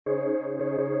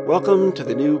Welcome to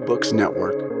the New Books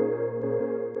Network.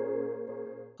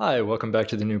 Hi, welcome back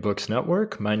to the New Books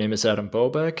Network. My name is Adam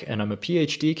Bobeck, and I'm a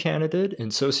PhD candidate in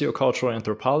sociocultural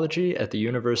anthropology at the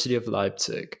University of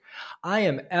Leipzig. I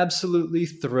am absolutely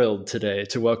thrilled today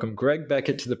to welcome Greg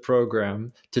Beckett to the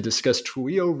program to discuss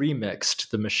Trujillo Remixed,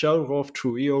 the Michel Rolfe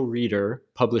Trujillo Reader,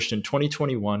 published in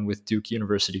 2021 with Duke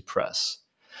University Press.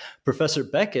 Professor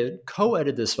Beckett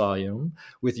co-edited this volume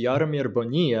with Yaramir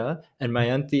Bonilla and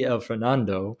Mayanthi El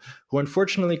Fernando, who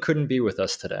unfortunately couldn't be with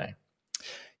us today.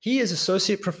 He is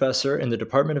associate professor in the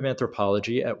Department of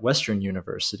Anthropology at Western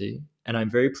University, and I'm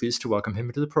very pleased to welcome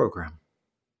him to the program.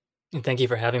 Thank you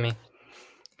for having me.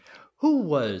 Who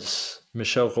was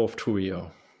Michel Rolfe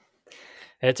Trujillo?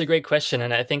 It's a great question,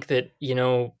 and I think that,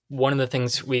 one of the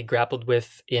things we grappled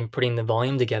with in putting the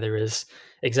volume together is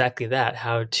exactly that,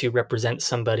 how to represent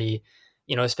somebody,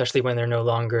 especially when they're no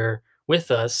longer with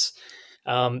us.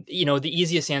 The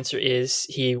easiest answer is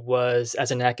he was, as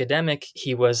an academic,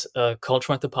 he was a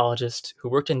cultural anthropologist who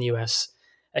worked in the US,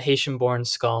 a Haitian-born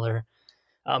scholar.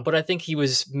 But I think he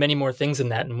was many more things than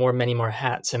that and many more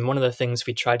hats. And one of the things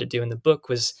we tried to do in the book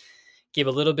was give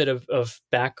a little bit of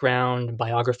background,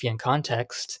 biography, and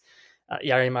context.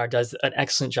 Yarimar does an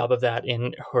excellent job of that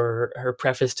in her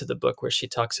preface to the book, where she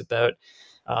talks about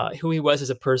who he was as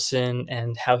a person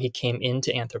and how he came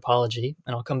into anthropology.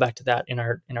 And I'll come back to that in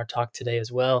our talk today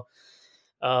as well.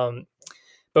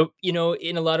 But in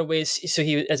a lot of ways, so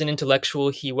he, as an intellectual,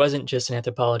 he wasn't just an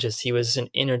anthropologist. He was an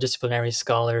interdisciplinary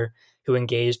scholar who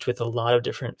engaged with a lot of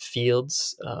different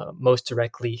fields, most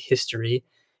directly history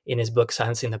in his book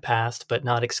Silencing the Past, but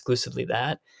not exclusively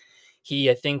that.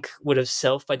 He, I think, would have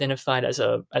self-identified as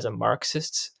a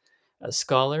Marxist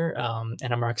scholar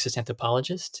and a Marxist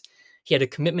anthropologist. He had a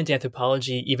commitment to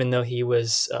anthropology, even though he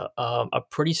was a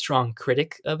pretty strong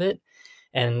critic of it.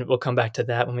 And we'll come back to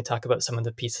that when we talk about some of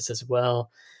the pieces as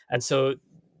well. And so,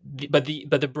 but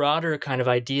the broader kind of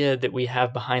idea that we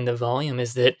have behind the volume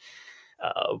is that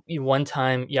one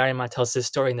time, Yarimar tells this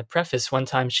story in the preface. One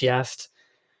time she asked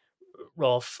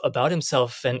Rolfe about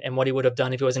himself and what he would have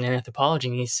done if he wasn't in anthropology.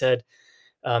 And he said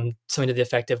something to the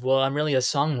effect of, well, I'm really a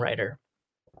songwriter.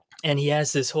 And he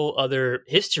has this whole other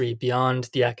history beyond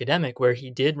the academic, where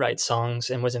he did write songs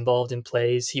and was involved in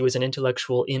plays. He was an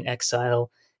intellectual in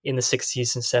exile in the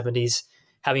 60s and 70s,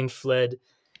 having fled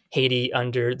Haiti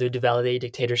under the Duvalier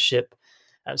dictatorship.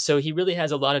 So he really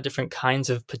has a lot of different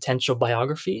kinds of potential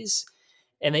biographies,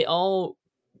 and they all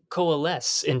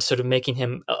coalesce in sort of making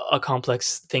him a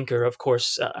complex thinker. Of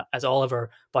course, as all of our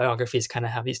biographies kind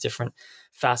of have these different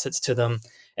facets to them.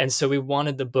 And so we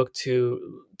wanted the book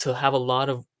to have a lot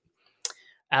of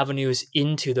avenues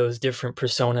into those different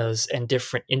personas and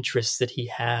different interests that he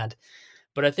had.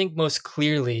 But I think most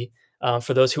clearly,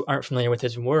 for those who aren't familiar with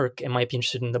his work and might be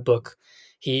interested in the book,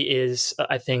 he is,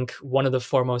 I think, one of the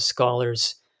foremost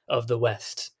scholars of the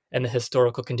West and the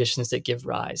historical conditions that give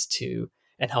rise to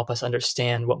and help us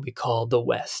understand what we call the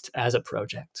West as a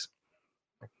project.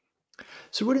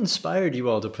 So what inspired you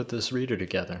all to put this reader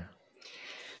together?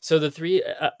 So the three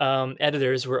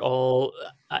editors were all,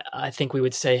 I think we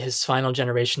would say, his final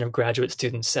generation of graduate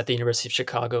students at the University of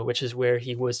Chicago, which is where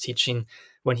he was teaching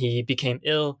when he became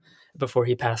ill before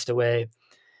he passed away.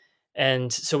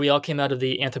 And so we all came out of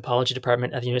the anthropology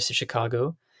department at the University of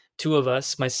Chicago. Two of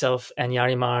us, myself and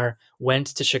Yarimar, went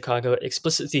to Chicago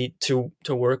explicitly to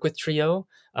work with Trujillo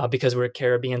because we're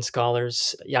Caribbean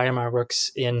scholars. Yarimar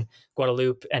works in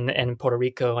Guadeloupe and Puerto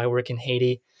Rico. I work in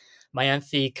Haiti.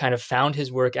 Mayanthi kind of found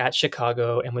his work at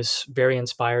Chicago and was very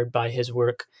inspired by his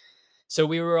work. So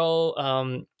we were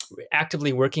all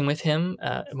actively working with him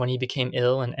when he became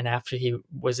ill and after he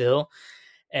was ill.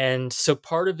 And so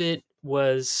part of it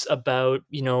was about,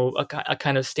 a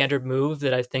kind of standard move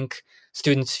that I think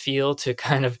students feel to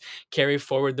kind of carry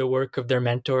forward the work of their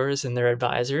mentors and their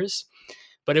advisors.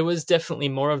 But it was definitely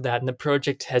more of that. And the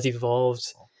project has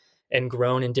evolved and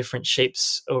grown in different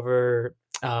shapes over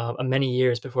many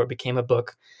years before it became a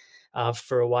book.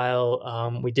 For a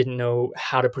while, we didn't know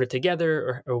how to put it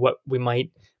together or what we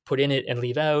might put in it and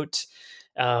leave out.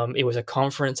 It was a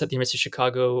conference at the University of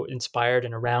Chicago inspired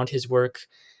and around his work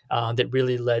that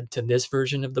really led to this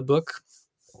version of the book.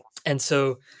 And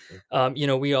so,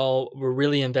 we all were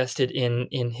really invested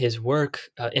in his work,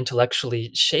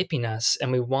 intellectually shaping us.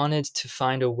 And we wanted to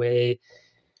find a way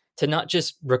to not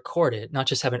just record it, not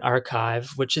just have an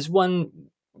archive, which is one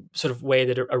sort of way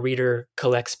that a reader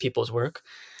collects people's work,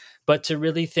 but to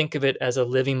really think of it as a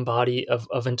living body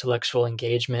of intellectual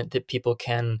engagement that people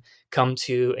can come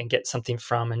to and get something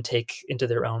from and take into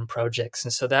their own projects.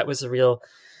 And so that was a real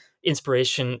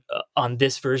inspiration on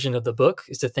this version of the book,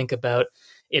 is to think about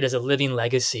it as a living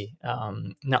legacy,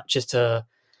 not just a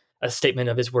statement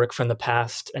of his work from the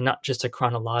past, and not just a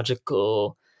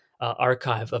chronological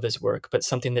archive of his work, but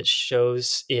something that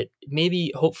shows it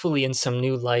maybe hopefully in some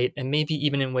new light, and maybe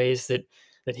even in ways that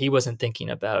he wasn't thinking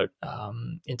about,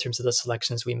 in terms of the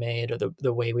selections we made or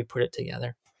the way we put it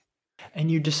together.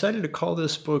 And you decided to call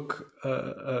this book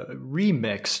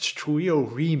Remixed, Trio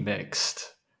Remixed.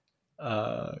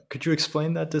 Could you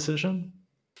explain that decision?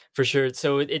 For sure.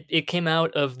 So it came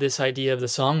out of this idea of the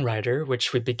songwriter,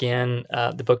 which we began,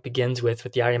 the book begins with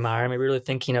Jari Maier. And we were really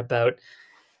thinking about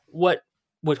what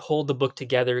would hold the book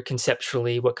together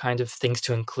conceptually, what kind of things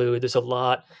to include. There's a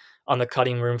lot on the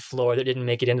cutting room floor that didn't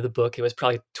make it into the book. It was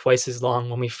probably twice as long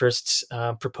when we first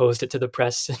proposed it to the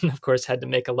press, and of course had to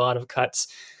make a lot of cuts.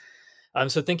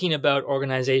 So thinking about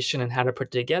organization and how to put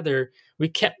it together, we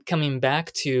kept coming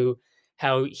back to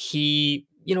how he,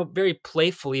 very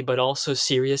playfully, but also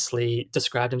seriously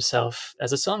described himself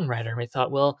as a songwriter. And we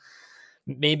thought, well,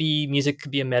 maybe music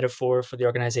could be a metaphor for the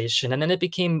organization. And then it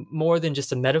became more than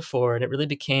just a metaphor. And it really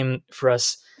became, for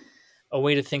us, a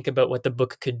way to think about what the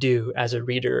book could do as a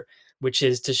reader, which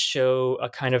is to show a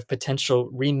kind of potential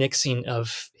remixing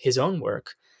of his own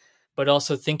work, but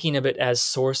also thinking of it as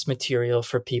source material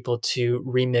for people to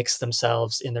remix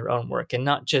themselves in their own work and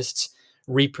not just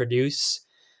reproduce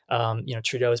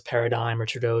Trudeau's paradigm or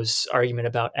Trudeau's argument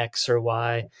about X or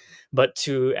Y, but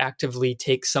to actively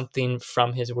take something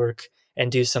from his work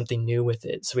and do something new with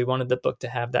it. So we wanted the book to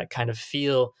have that kind of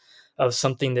feel of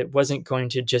something that wasn't going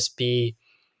to just be,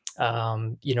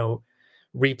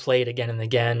 replayed again and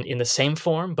again in the same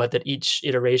form, but that each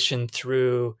iteration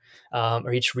through,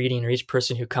 or each reading or each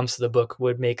person who comes to the book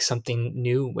would make something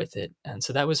new with it. And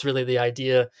so that was really the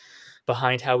idea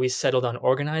behind how we settled on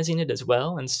organizing it as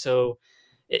well. And so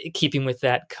keeping with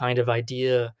that kind of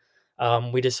idea,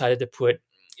 we decided to put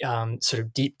sort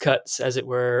of deep cuts, as it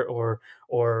were,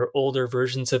 or older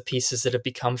versions of pieces that have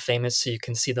become famous, so you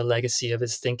can see the legacy of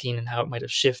his thinking and how it might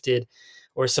have shifted,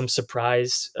 or some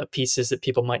surprise pieces that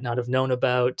people might not have known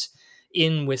about,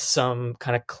 in with some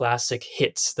kind of classic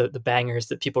hits, the bangers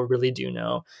that people really do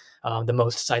know, the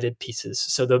most cited pieces.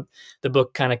 So the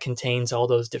book kind of contains all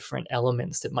those different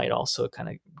elements that might also kind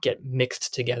of get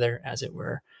mixed together, as it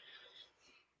were.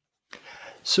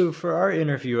 So for our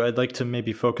interview, I'd like to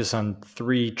maybe focus on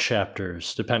 3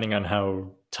 chapters, depending on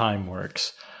how time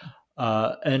works.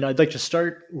 And I'd like to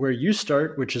start where you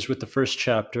start, which is with the first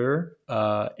chapter,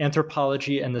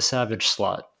 Anthropology and the Savage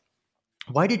Slot.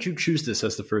 Why did you choose this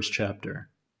as the first chapter?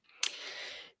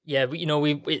 Yeah,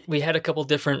 we had a couple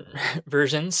different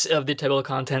versions of the table of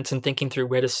contents and thinking through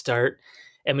where to start.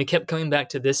 And we kept coming back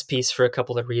to this piece for a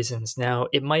couple of reasons. Now,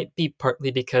 it might be partly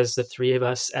because the 3 of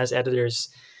us as editors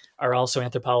are also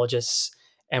anthropologists,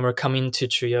 and we're coming to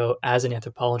Trio as an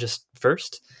anthropologist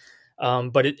first.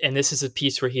 And this is a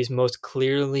piece where he's most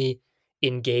clearly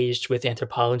engaged with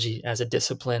anthropology as a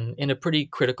discipline in a pretty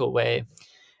critical way.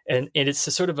 And it's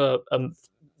a sort of a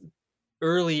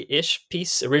early-ish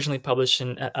piece, originally published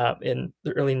in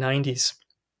the early 90s,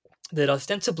 that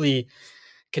ostensibly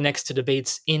connects to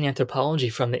debates in anthropology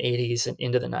from the 80s and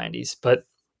into the 90s. But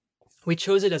we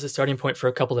chose it as a starting point for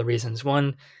a couple of reasons.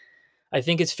 One, I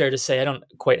think it's fair to say, I don't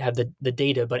quite have the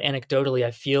data, but anecdotally,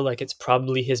 I feel like it's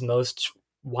probably his most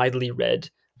widely read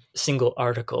single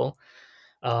article.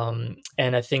 And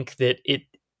I think that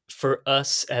for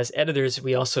us as editors,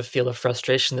 we also feel a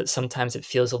frustration that sometimes it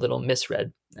feels a little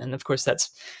misread. And of course, that's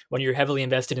when you're heavily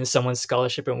invested in someone's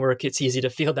scholarship and work, it's easy to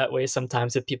feel that way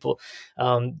sometimes, that people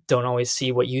don't always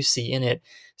see what you see in it.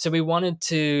 So we wanted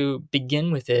to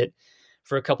begin with it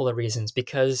for a couple of reasons,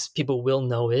 because people will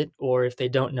know it, or if they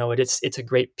don't know it, it's a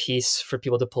great piece for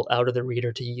people to pull out of the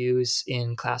reader to use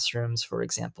in classrooms, for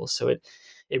example. So it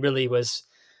really was,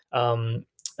 it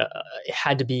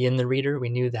had to be in the reader. We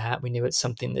knew that. We knew it's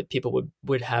something that people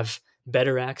would have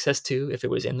better access to if it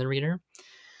was in the reader.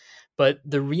 But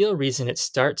the real reason it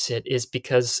starts it is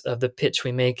because of the pitch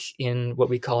we make in what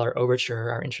we call our overture,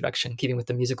 our introduction. Keeping with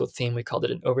the musical theme, we called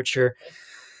it an overture,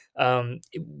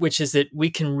 which is that we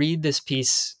can read this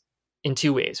piece in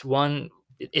 2 ways. One,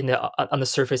 on the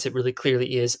surface, it really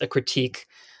clearly is a critique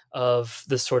of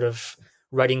the sort of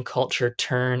writing culture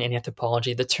turn in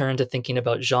anthropology, the turn to thinking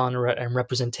about genre and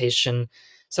representation,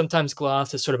 sometimes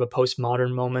glossed as sort of a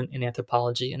postmodern moment in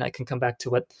anthropology. And I can come back to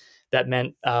what that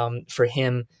meant for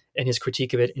him and his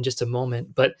critique of it in just a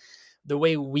moment. But the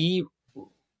way we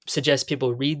suggest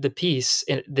people read the piece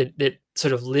that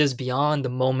sort of lives beyond the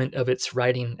moment of its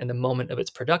writing and the moment of its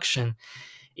production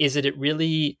is that it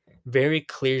really very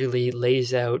clearly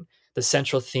lays out the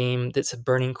central theme that's a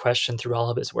burning question through all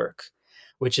of his work,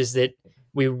 which is that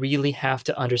we really have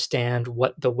to understand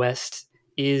what the West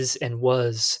is and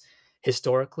was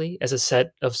historically as a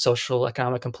set of social,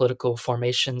 economic, and political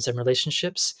formations and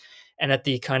relationships, and at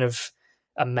the kind of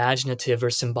imaginative or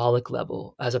symbolic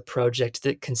level as a project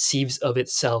that conceives of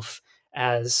itself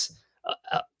as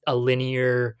a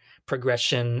linear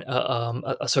progression,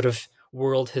 a sort of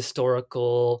world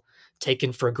historical,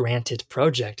 taken for granted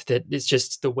project that is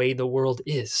just the way the world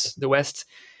is. The West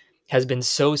has been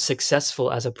so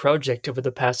successful as a project over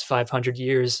the past 500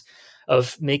 years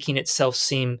of making itself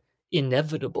seem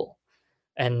inevitable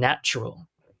and natural.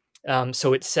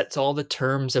 So it sets all the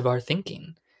terms of our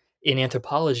thinking in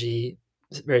anthropology,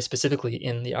 very specifically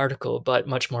in the article, but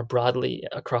much more broadly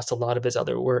across a lot of his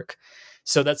other work.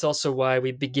 So that's also why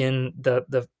we begin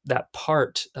that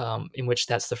part in which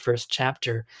that's the first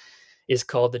chapter is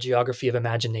called The Geography of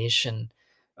Imagination.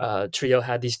 Trio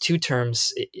had these two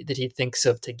terms that he thinks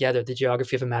of together, the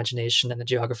geography of imagination and the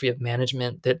geography of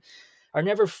management, that are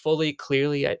never fully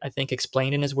clearly, I think,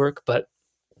 explained in his work. But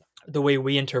the way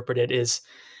we interpret it is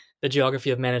the geography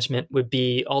of management would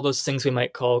be all those things we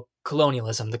might call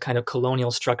colonialism, the kind of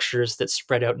colonial structures that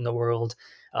spread out in the world,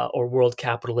 or world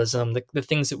capitalism, the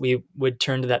things that we would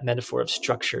turn to that metaphor of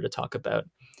structure to talk about.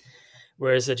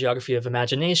 Whereas the geography of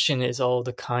imagination is all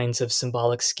the kinds of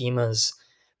symbolic schemas,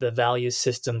 the value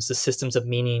systems, the systems of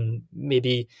meaning,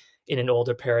 maybe in an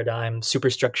older paradigm,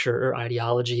 superstructure or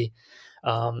ideology,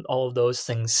 all of those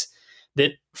things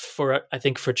that I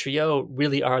think for Trio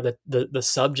really are the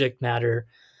subject matter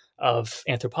of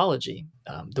anthropology,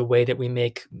 the way that we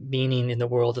make meaning in the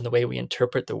world and the way we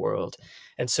interpret the world.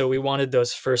 And so we wanted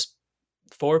those first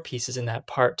 4 pieces in that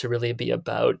part to really be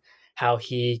about how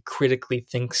he critically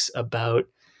thinks about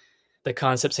the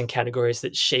concepts and categories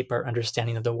that shape our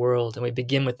understanding of the world. And we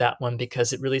begin with that one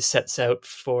because it really sets out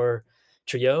for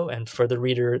Trio and for the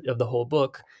reader of the whole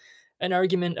book an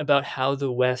argument about how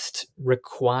the West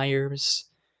requires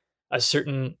a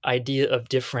certain idea of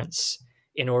difference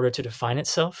in order to define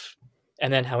itself,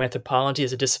 and then how anthropology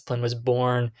as a discipline was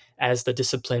born as the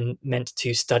discipline meant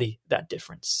to study that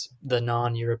difference, the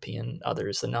non-European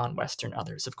others, the non-Western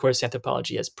others. Of course,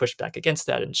 anthropology has pushed back against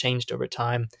that and changed over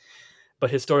time,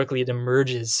 but historically it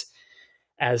emerges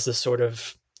as the sort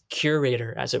of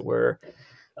curator, as it were,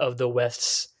 of the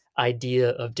West's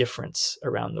idea of difference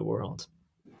around the world.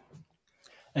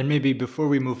 And maybe before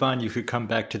we move on, you could come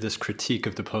back to this critique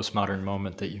of the postmodern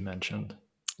moment that you mentioned.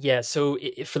 Yeah, so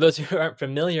for those who aren't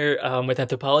familiar with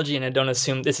anthropology, and I don't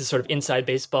assume this is sort of inside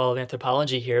baseball of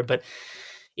anthropology here, but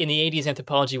in the 80s,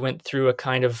 anthropology went through a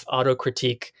kind of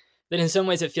auto-critique that in some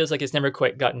ways it feels like it's never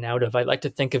quite gotten out of. I like to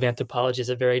think of anthropology as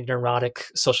a very neurotic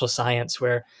social science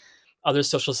where other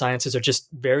social sciences are just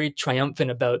very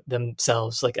triumphant about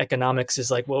themselves. Like economics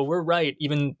is like, well, we're right,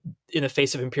 even in the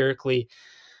face of empirically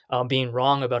being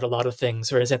wrong about a lot of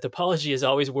things, whereas anthropology is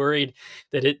always worried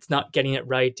that it's not getting it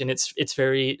right, and it's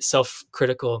very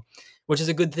self-critical, which is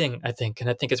a good thing, I think. And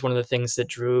I think it's one of the things that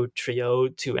drew Trio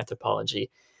to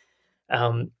anthropology.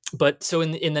 But so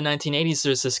in the 1980s,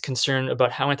 there's this concern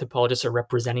about how anthropologists are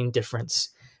representing difference,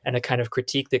 and a kind of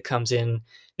critique that comes in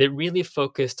that really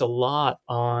focused a lot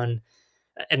on,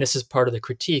 and this is part of the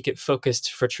critique, it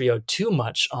focused for Trio too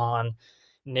much on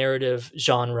narrative,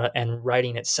 genre, and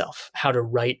writing itself, how to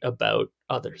write about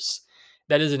others.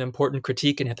 That is an important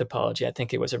critique in anthropology. I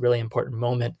think it was a really important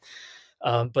moment.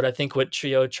 But I think what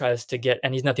Trio tries to get,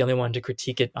 and he's not the only one to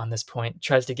critique it on this point,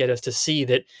 tries to get us to see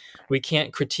that we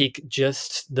can't critique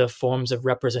just the forms of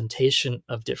representation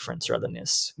of difference or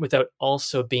otherness without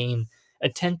also being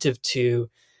attentive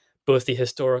to both the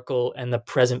historical and the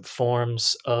present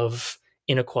forms of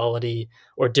inequality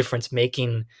or difference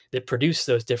making that produce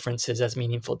those differences as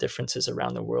meaningful differences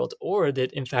around the world, or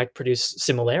that in fact produce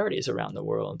similarities around the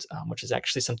world, which is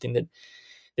actually something that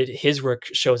his work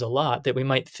shows a lot, that we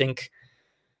might think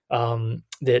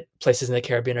that places in the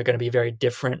Caribbean are going to be very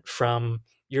different from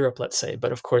Europe, let's say,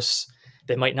 but of course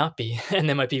they might not be, and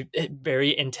they might be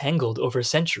very entangled over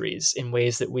centuries in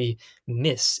ways that we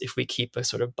miss if we keep a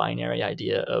sort of binary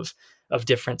idea of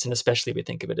difference, and especially we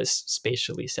think of it as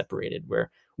spatially separated,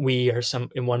 where we are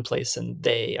in one place and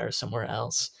they are somewhere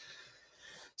else.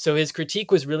 So his critique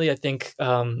was really, I think,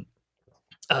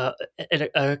 a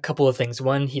couple of things.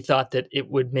 One, he thought that it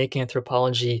would make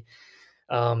anthropology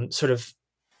sort of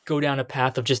go down a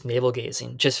path of just navel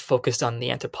gazing, just focused on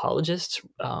the anthropologists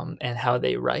and how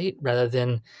they write, rather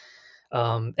than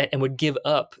and would give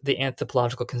up the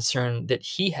anthropological concern that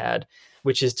he had,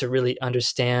 which is to really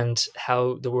understand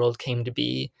how the world came to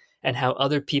be and how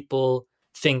other people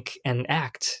think and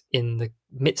act in the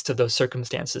midst of those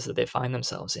circumstances that they find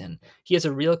themselves in. He has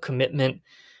a real commitment.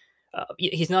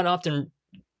 He's not often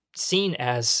seen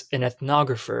as an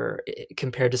ethnographer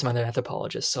compared to some other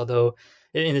anthropologists, although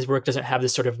in his work doesn't have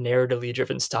this sort of narratively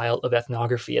driven style of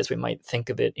ethnography as we might think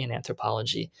of it in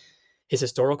anthropology. His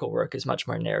historical work is much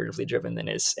more narratively driven than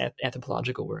his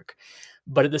anthropological work.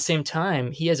 But at the same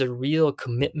time, he has a real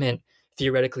commitment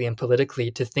theoretically and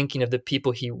politically to thinking of the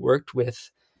people he worked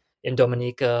with in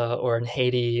Dominica or in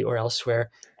Haiti or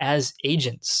elsewhere as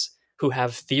agents who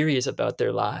have theories about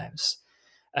their lives.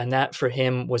 And that for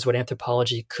him was what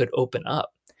anthropology could open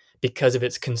up because of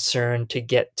its concern to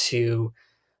get to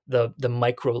the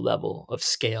micro level of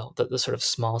scale, the sort of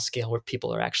small scale where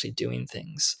people are actually doing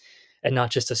things and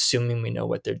not just assuming we know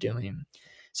what they're doing.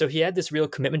 So he had this real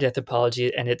commitment to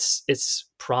anthropology and its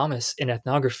promise in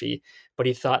ethnography, but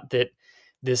he thought that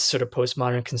this sort of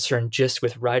postmodern concern just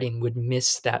with writing would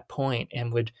miss that point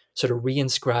and would sort of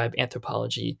reinscribe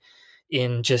anthropology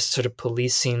in just sort of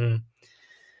policing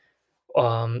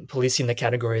the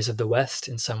categories of the West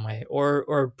in some way,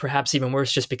 or perhaps even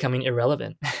worse, just becoming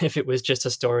irrelevant. If it was just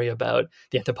a story about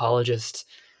the anthropologists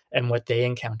and what they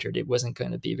encountered, it wasn't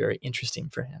going to be very interesting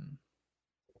for him.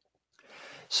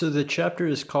 So the chapter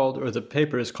is called, or the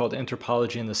paper is called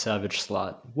Anthropology in the Savage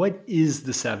Slot. What is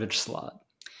the Savage Slot?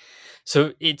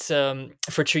 So it's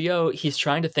for Triot, he's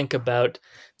trying to think about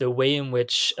the way in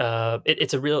which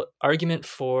it's a real argument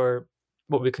for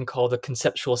what we can call the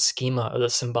conceptual schema or the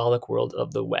symbolic world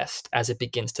of the West as it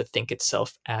begins to think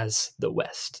itself as the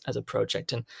West, as a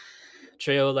project. And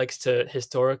Triot likes to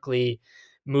historically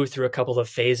move through a couple of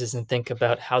phases and think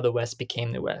about how the West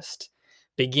became the West,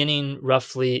 beginning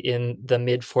roughly in the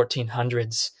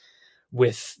mid-1400s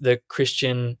with the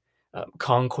Christian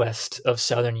conquest of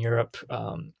Southern Europe,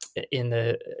 in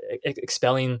the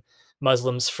expelling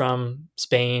Muslims from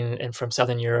Spain and from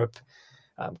Southern Europe,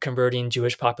 converting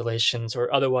Jewish populations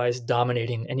or otherwise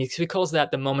dominating. And he calls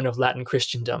that the moment of Latin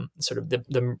Christendom, sort of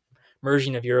the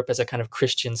merging of Europe as a kind of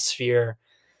Christian sphere.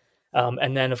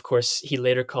 And then, of course, he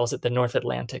later calls it the North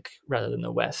Atlantic rather than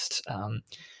the West,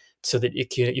 so that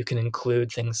you can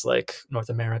include things like North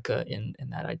America in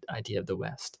that idea of the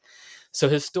West. So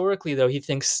historically, though, he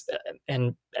thinks,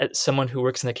 and as someone who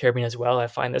works in the Caribbean as well, I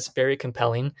find this very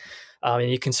compelling. And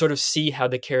you can sort of see how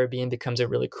the Caribbean becomes a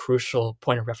really crucial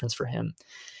point of reference for him.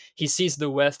 He sees the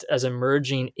West as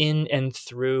emerging in and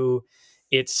through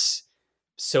its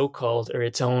so-called, or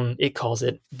its own, it calls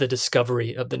it, the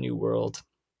discovery of the New World.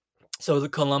 So the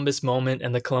Columbus moment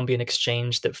and the Columbian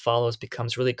exchange that follows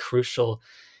becomes really crucial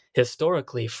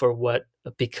historically for what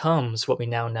becomes what we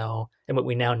now know and what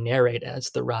we now narrate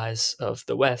as the rise of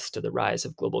the West, or the rise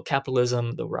of global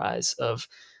capitalism, the rise of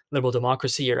liberal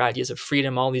democracy, or ideas of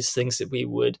freedom, all these things that we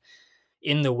would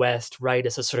in the West write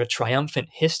as a sort of triumphant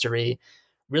history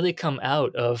really come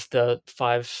out of the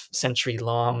 5-century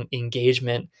long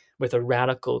engagement with a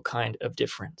radical kind of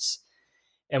difference.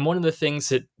 And one of the things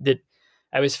that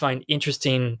I always find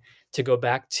interesting to go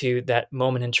back to that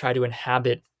moment and try to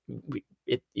inhabit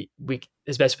we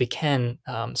as best we can,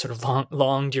 sort of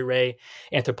long durée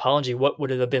anthropology. What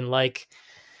would it have been like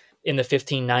in the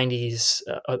 1590s,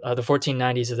 the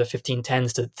 1490s, or the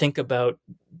 1510s to think about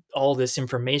all this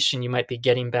information you might be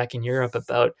getting back in Europe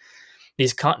about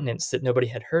these continents that nobody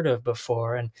had heard of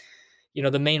before? And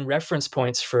the main reference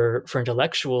points for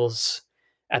intellectuals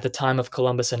at the time of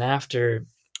Columbus and after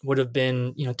would have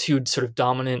been, two sort of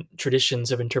dominant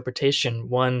traditions of interpretation.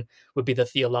 One would be the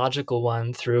theological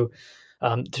one through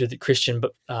the Christian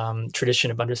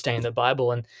tradition of understanding the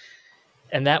Bible,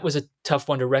 and that was a tough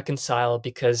one to reconcile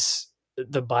because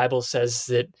the Bible says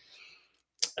that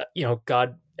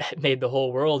God made the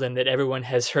whole world and that everyone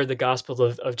has heard the gospel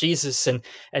of Jesus, and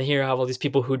here have all these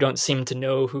people who don't seem to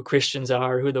know who Christians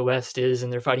are, who the West is,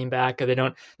 and they're fighting back, or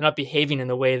they're not behaving in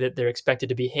the way that they're expected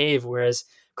to behave, whereas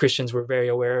Christians were very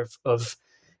aware of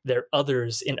their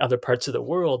others in other parts of the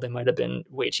world. They might have been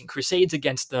waging crusades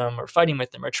against them or fighting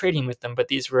with them or trading with them, but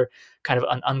these were kind of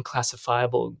an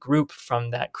unclassifiable group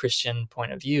from that Christian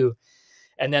point of view.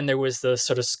 And then there was the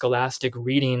sort of scholastic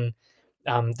reading,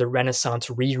 the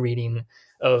Renaissance rereading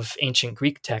of ancient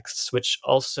Greek texts, which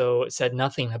also said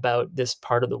nothing about this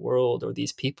part of the world or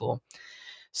these people.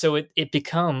 So it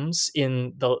becomes,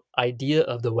 in the idea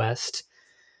of the West,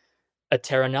 a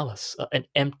terra nullius, an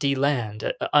empty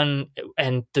land,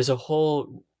 and there's a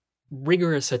whole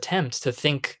rigorous attempt to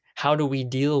think, how do we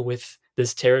deal with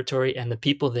this territory and the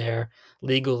people there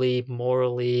legally,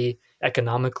 morally,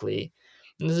 economically?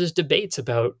 And there's debates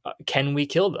about, can we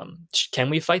kill them? Can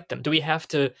we fight them? Do we have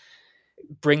to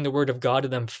bring the word of God to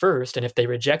them first, and if they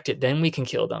reject it, then we can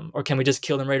kill them, or can we just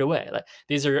kill them right away?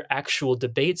 These are actual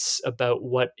debates about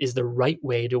what is the right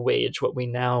way to wage what we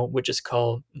now would just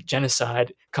call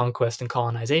genocide, conquest, and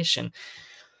colonization.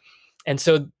 And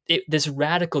so this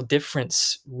radical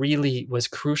difference really was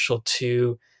crucial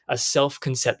to a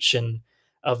self-conception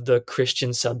of the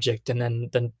Christian subject, and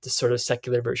then the sort of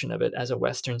secular version of it as a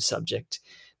Western subject.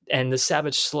 And the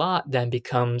Savage Slot then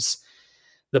becomes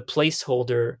the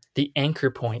placeholder, the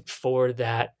anchor point for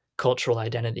that cultural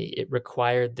identity. It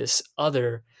required this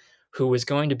other who was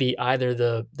going to be either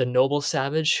the noble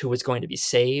savage who was going to be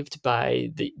saved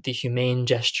by the humane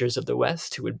gestures of the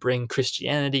West, who would bring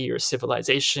Christianity or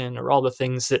civilization or all the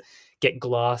things that get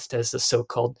glossed as the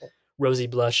so-called rosy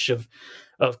blush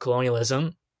of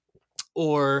colonialism,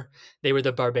 or they were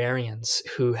the barbarians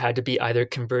who had to be either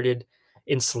converted,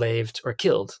 enslaved, or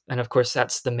killed. And of course,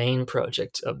 that's the main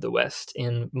project of the West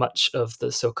in much of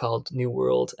the so-called New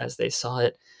World as they saw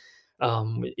it.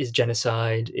 Is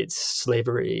genocide, it's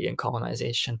slavery and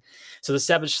colonization. So the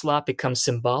Savage Slot becomes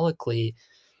symbolically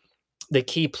the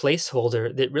key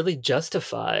placeholder that really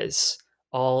justifies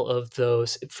all of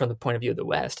those, from the point of view of the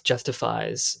West,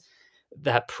 justifies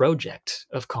that project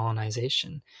of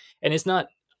colonization. And it's not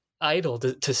idle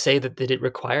to say that it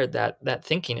required that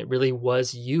thinking. It really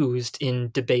was used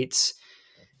in debates,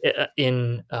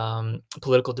 in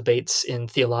political debates, in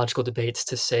theological debates,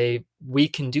 to say we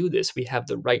can do this, we have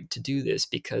the right to do this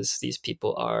because these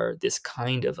people are this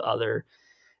kind of other,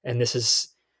 and this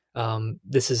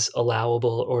is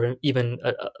allowable, or even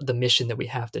the mission that we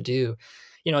have to do.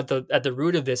 At the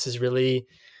root of this is really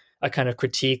a kind of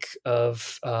critique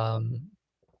of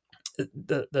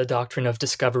the doctrine of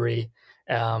discovery,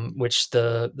 which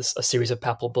a series of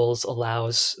papal bulls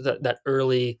allows that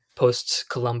early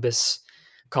post-Columbus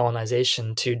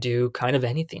colonization to do kind of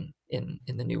anything in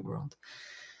the New World.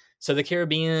 So the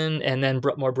Caribbean, and then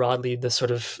more broadly, the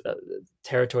sort of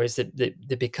territories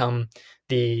that become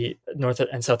the North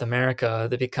and South America,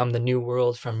 that become the New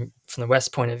World from the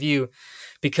West point of view,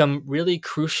 become really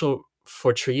crucial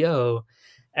for Triot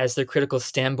as their critical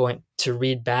standpoint to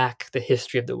read back the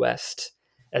history of the West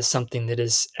as something that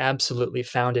is absolutely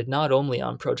founded not only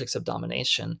on projects of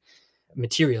domination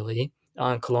materially,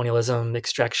 on colonialism,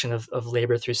 extraction of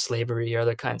labor through slavery or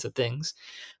other kinds of things,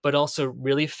 but also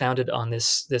really founded on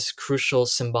this crucial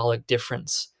symbolic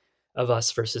difference of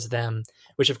us versus them,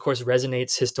 which of course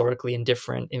resonates historically in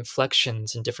different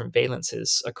inflections and different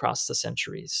valences across the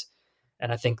centuries.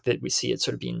 And I think that we see it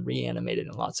sort of being reanimated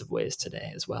in lots of ways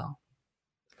today as well.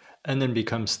 And then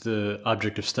becomes the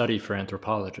object of study for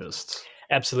anthropologists.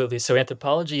 Absolutely. So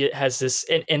anthropology, it has this,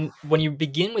 and when you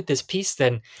begin with this piece,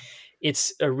 then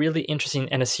it's a really interesting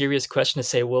and a serious question to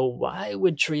say, well, why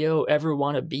would Triot ever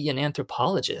want to be an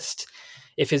anthropologist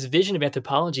if his vision of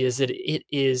anthropology is that it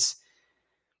is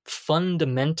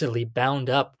fundamentally bound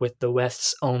up with the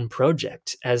West's own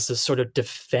project as the sort of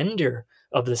defender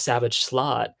of the Savage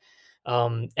Slot?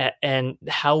 And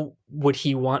how would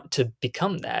he want to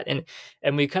become that?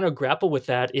 And we kind of grapple with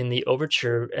that in the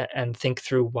overture and think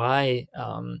through why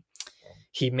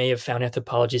he may have found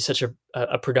anthropology such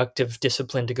a productive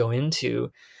discipline to go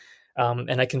into.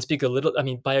 And I can speak a little,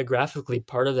 biographically,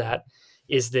 part of that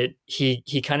is that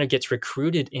he kind of gets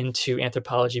recruited into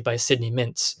anthropology by Sidney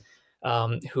Mintz,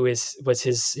 who was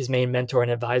his main mentor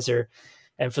and advisor.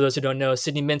 And for those who don't know,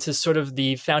 Sidney Mintz is sort of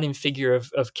the founding figure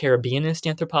of Caribbeanist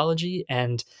anthropology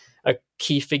and a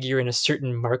key figure in a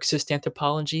certain Marxist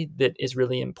anthropology that is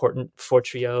really important for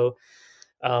Triot.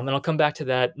 And I'll come back to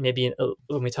that maybe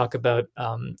when we talk about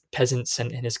peasants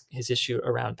and his issue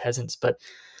around peasants. But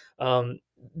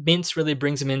Mintz really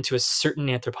brings him into a certain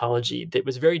anthropology that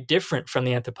was very different from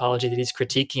the anthropology that he's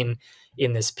critiquing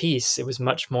in this piece. It was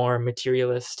much more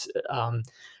materialist,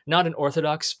 not an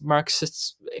orthodox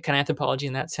Marxist kind of anthropology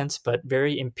in that sense, but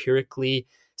very empirically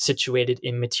situated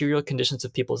in material conditions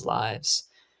of people's lives,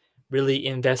 really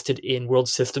invested in world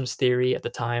systems theory at the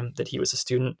time that he was a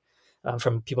student,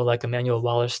 from people like Emanuel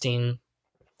Wallerstein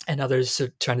and others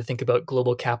trying to think about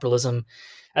global capitalism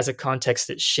as a context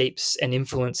that shapes and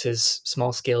influences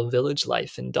small-scale village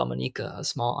life in Dominica, a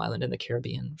small island in the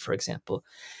Caribbean, for example.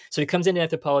 So he comes into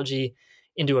anthropology,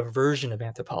 into a version of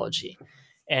anthropology.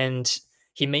 And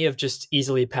he may have just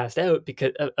easily passed out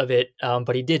because of it,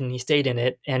 but he didn't. He stayed in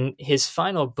it. And his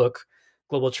final book,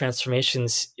 Global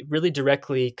Transformations, really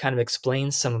directly kind of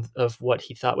explains some of what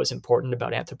he thought was important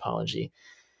about anthropology.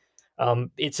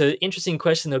 It's an interesting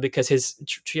question, though, because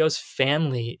Triot's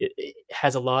family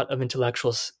has a lot of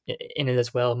intellectuals in it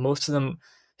as well, most of them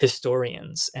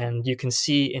historians. And you can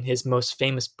see in his most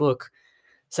famous book,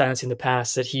 Silencing the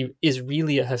Past, that he is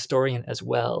really a historian as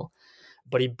well.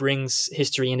 But he brings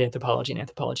history into anthropology and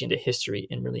anthropology into history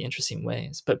in really interesting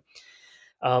ways. But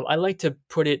I like to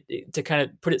put it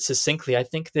succinctly. I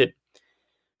think that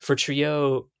for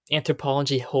Triot,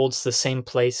 anthropology holds the same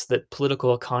place that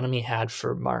political economy had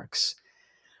for Marx,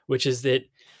 which is that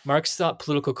Marx thought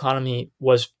political economy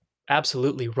was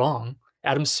absolutely wrong.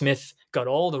 Adam Smith got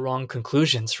all the wrong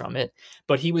conclusions from it,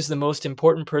 but he was the most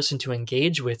important person to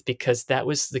engage with because that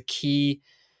was the key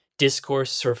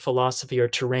discourse or philosophy or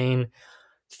terrain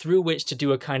through which to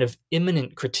do a kind of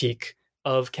immanent critique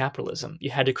of capitalism. You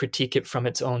had to critique it from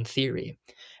its own theory.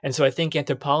 And so I think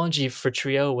anthropology for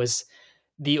Trieu was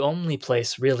the only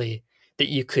place really that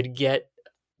you could get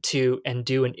to and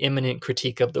do an immanent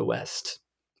critique of the West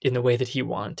in the way that he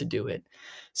wanted to do it.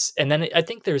 And then I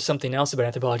think there's something else about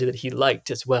anthropology that he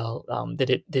liked as well, that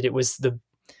it was the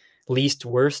least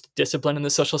worst discipline in the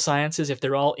social sciences. If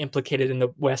they're all implicated in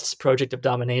the West's project of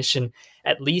domination,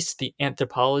 at least the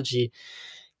anthropology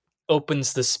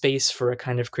opens the space for a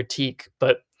kind of critique.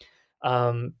 But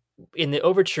in the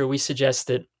overture, we suggest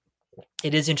that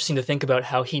it is interesting to think about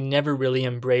how he never really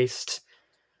embraced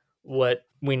what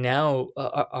we now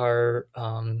are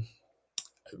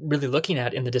really looking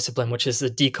at in the discipline, which is the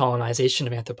decolonization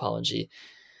of anthropology.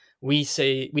 We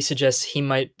suggest he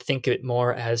might think of it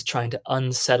more as trying to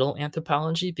unsettle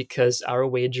anthropology, because our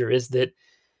wager is that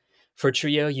for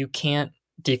Trieu, you can't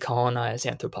decolonize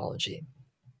anthropology.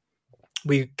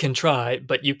 We can try,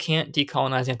 but you can't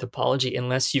decolonize anthropology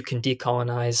unless you can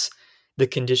decolonize the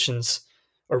conditions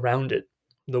around it,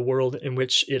 the world in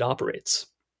which it operates.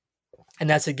 And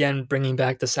that's, again, bringing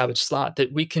back the Savage Slot,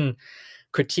 that we can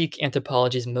critique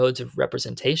anthropology's modes of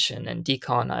representation and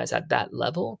decolonize at that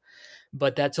level,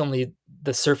 but that's only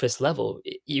the surface level.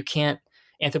 You can't,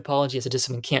 anthropology as a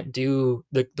discipline can't do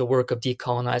the work of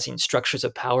decolonizing structures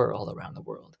of power all around the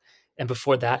world. And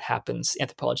before that happens,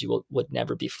 anthropology would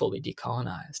never be fully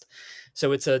decolonized.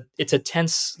 So it's a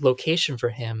tense location for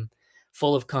him,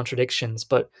 full of contradictions,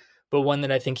 but one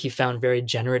that I think he found very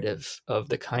generative of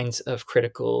the kinds of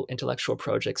critical intellectual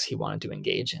projects he wanted to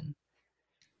engage in.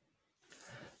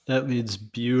 That leads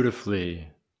beautifully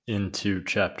into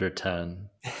chapter 10.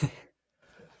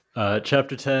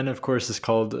 Chapter 10, of course, is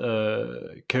called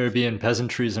Caribbean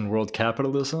Peasantries and World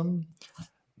Capitalism,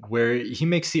 where he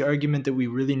makes the argument that we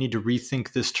really need to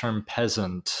rethink this term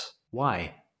peasant.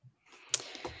 Why?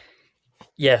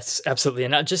 Yes, absolutely.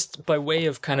 And not just by way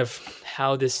of kind of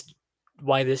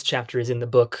why this chapter is in the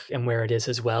book and where it is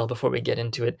as well, before we get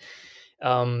into it.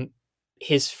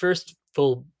 His first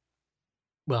book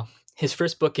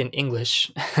in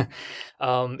English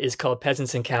is called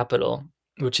Peasants and Capital,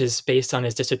 which is based on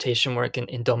his dissertation work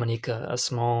in Dominica, a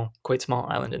quite small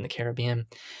island in the Caribbean.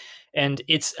 And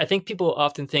I think people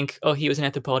often think, oh, he was an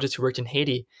anthropologist who worked in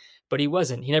Haiti, but he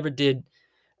wasn't. He never did.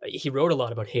 He wrote a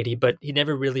lot about Haiti, but he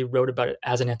never really wrote about it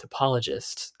as an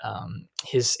anthropologist.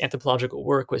 His anthropological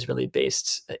work was really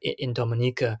based in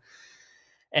Dominica.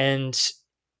 And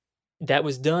that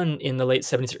was done in the late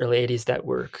 70s, early 80s, that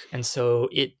work. And so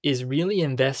it is really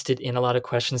invested in a lot of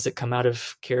questions that come out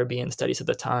of Caribbean studies at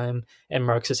the time and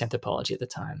Marxist anthropology at the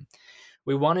time.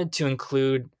 We wanted to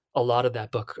include a lot of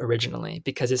that book originally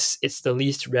because it's the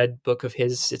least read book of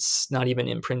his. It's not even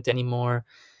in print anymore.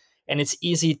 And it's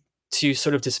easy to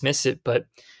sort of dismiss it, but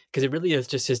because it really is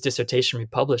just his dissertation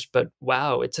republished. But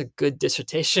wow, it's a good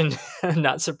dissertation.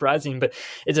 Not surprising, but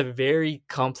it's a very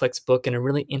complex book and a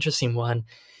really interesting one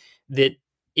that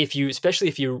especially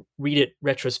if you read it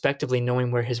retrospectively,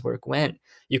 knowing where his work went,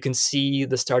 you can see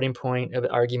the starting point of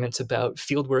arguments about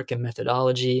fieldwork and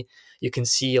methodology. You can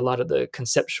see a lot of the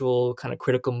conceptual kind of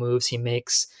critical moves he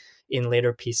makes in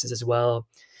later pieces as well.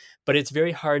 But it's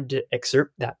very hard to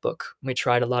excerpt that book. We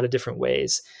tried a lot of different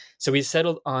ways. So we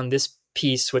settled on this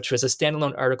piece, which was a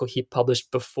standalone article he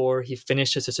published before he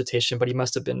finished his dissertation, but he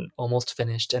must have been almost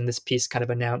finished. And this piece kind of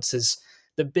announces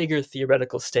the bigger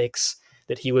theoretical stakes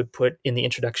that he would put in the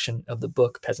introduction of the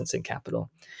book, Peasants and Capital.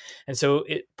 And so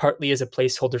it partly is a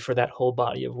placeholder for that whole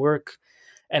body of work.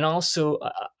 And also,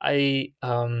 I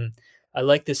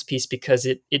like this piece because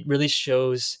it really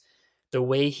shows the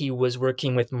way he was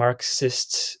working with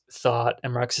Marxist thought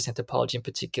and Marxist anthropology in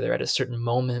particular at a certain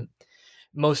moment,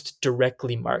 most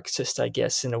directly Marxist, I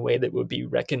guess, in a way that would be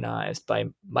recognized by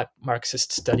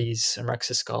Marxist studies and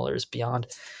Marxist scholars beyond.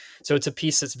 So it's a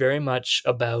piece that's very much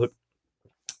about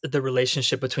the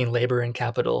relationship between labor and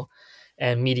capital,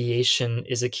 and mediation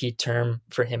is a key term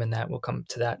for him in that. We'll come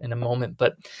to that in a moment.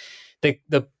 But the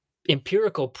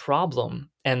empirical problem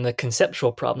and the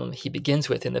conceptual problem he begins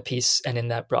with in the piece and in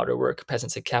that broader work,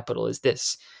 Peasants and Capital, is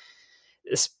this: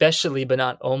 especially, but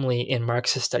not only in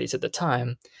Marxist studies at the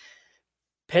time,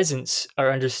 peasants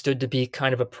are understood to be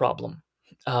kind of a problem.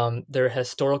 They're a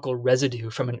historical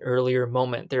residue from an earlier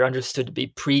moment. They're understood to be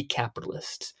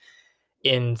pre-capitalist,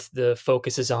 and the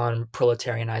focus is on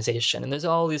proletarianization. And there's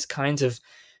all these kinds of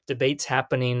debates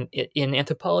happening in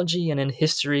anthropology and in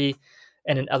history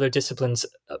and in other disciplines,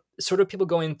 sort of people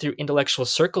going through intellectual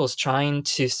circles trying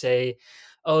to say,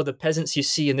 oh, the peasants you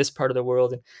see in this part of the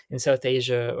world, in South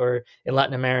Asia or in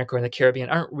Latin America or in the Caribbean,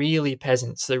 aren't really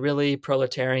peasants. They're really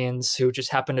proletarians who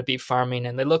just happen to be farming,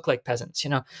 and they look like peasants.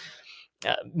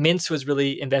 Mintz was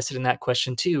really invested in that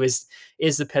question too. Is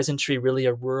the peasantry really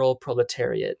a rural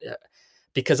proletariat?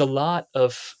 Because a lot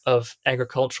of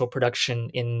agricultural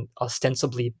production in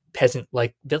ostensibly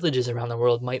peasant-like villages around the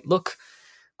world might look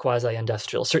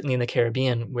quasi-industrial, certainly in the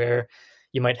Caribbean, where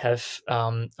you might have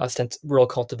rural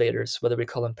cultivators, whether we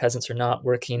call them peasants or not,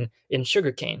 working in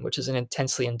sugarcane, which is an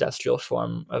intensely industrial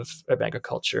form of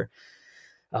agriculture.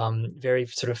 Very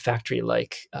sort of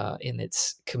factory-like in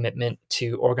its commitment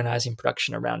to organizing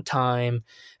production around time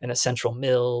and a central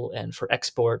mill and for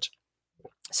export.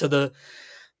 So the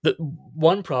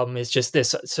one problem is just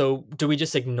this. So do we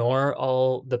just ignore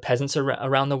all the peasants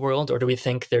around the world, or do we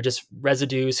think they're just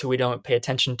residues who we don't pay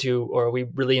attention to, or we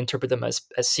really interpret them as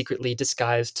secretly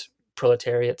disguised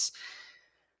proletariats?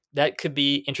 That could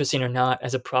be interesting or not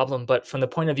as a problem, but from the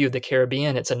point of view of the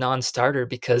Caribbean, it's a non-starter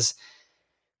because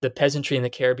the peasantry in the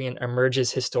Caribbean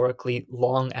emerges historically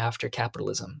long after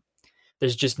capitalism.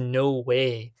 There's just no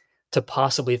way to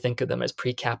possibly think of them as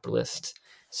pre-capitalist.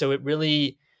 So it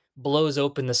really blows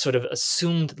open the sort of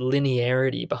assumed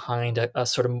linearity behind a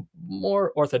sort of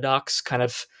more orthodox kind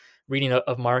of reading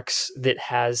of Marx that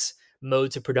has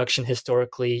modes of production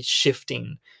historically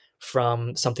shifting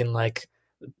from something like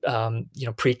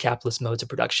pre-capitalist modes of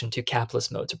production to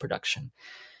capitalist modes of production.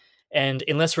 And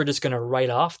unless we're just going to write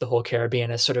off the whole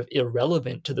Caribbean as sort of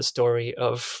irrelevant to the story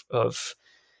of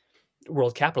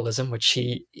world capitalism, which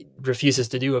he refuses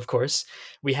to do, of course,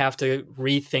 we have to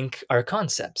rethink our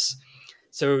concepts.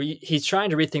 So he's trying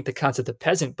to rethink the concept of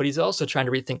peasant, but he's also trying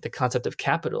to rethink the concept of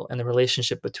capital and the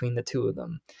relationship between the two of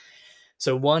them.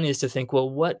 So one is to think, well,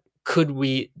 what could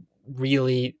we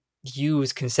really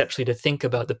use conceptually to think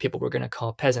about the people we're going to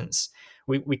call peasants?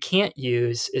 We can't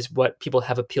use is what people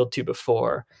have appealed to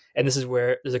before. And this is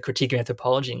where there's a critique of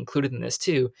anthropology included in this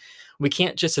too. We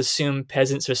can't just assume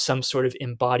peasants are some sort of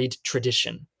embodied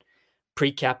tradition,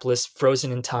 pre-capitalist,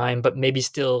 frozen in time, but maybe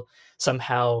still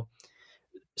somehow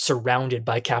surrounded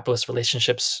by capitalist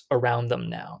relationships around them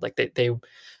now. Like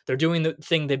they're doing the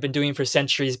thing they've been doing for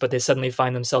centuries, but they suddenly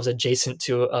find themselves adjacent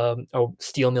to a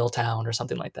steel mill town or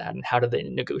something like that. And how do they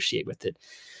negotiate with it?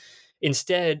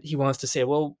 Instead, he wants to say,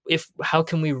 well, how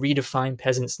can we redefine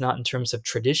peasants not in terms of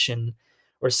tradition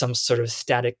or some sort of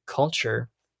static culture,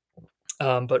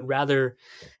 but rather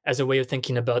as a way of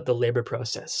thinking about the labor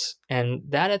process. And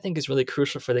that, I think, is really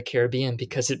crucial for the Caribbean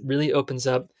because it really opens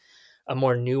up a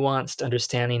more nuanced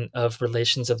understanding of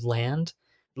relations of land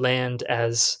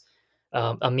as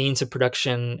a means of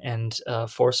production and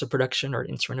force of production or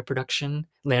instrument of production,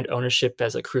 land ownership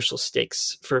as a crucial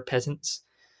stakes for peasants.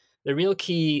 The real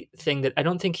key thing that I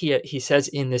don't think he says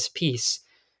in this piece,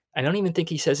 I don't even think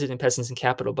he says it in Peasants and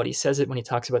Capital, but he says it when he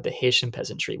talks about the Haitian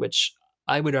peasantry, which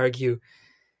I would argue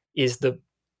is the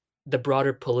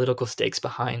broader political stakes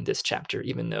behind this chapter,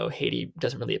 even though Haiti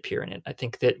doesn't really appear in it. I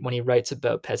think that when he writes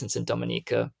about peasants in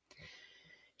Dominica,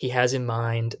 he has in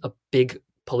mind a big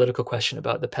political question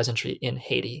about the peasantry in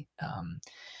Haiti.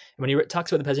 When he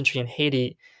talks about the peasantry in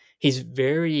Haiti, he's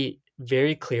very,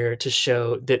 very clear to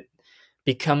show that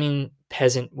becoming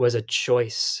peasant was a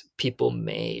choice people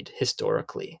made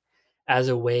historically as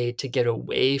a way to get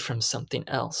away from something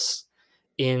else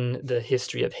in the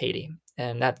history of Haiti.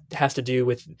 And that has to do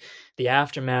with the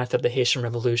aftermath of the Haitian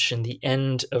Revolution, the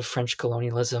end of French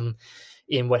colonialism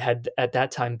in what had at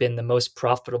that time been the most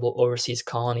profitable overseas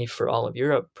colony for all of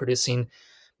Europe, producing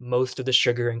most of the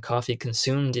sugar and coffee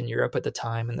consumed in Europe at the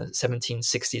time in the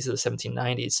 1760s or the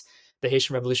 1790s. The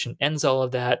Haitian Revolution ends all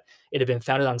of that. It had been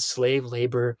founded on slave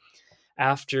labor.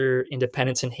 After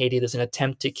independence in Haiti, there's an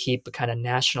attempt to keep a kind of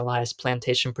nationalized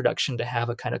plantation production to have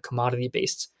a kind of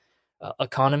commodity-based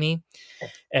economy.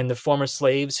 And the former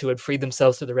slaves who had freed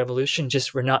themselves through the revolution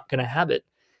just were not going to have it.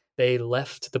 They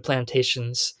left the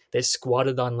plantations. They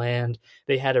squatted on land.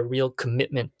 They had a real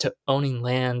commitment to owning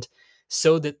land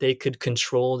so that they could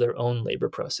control their own labor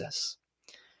process.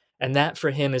 And that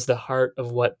for him is the heart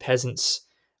of what peasants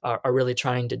are really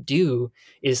trying to do,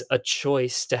 is a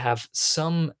choice to have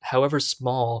some, however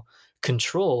small,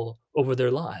 control over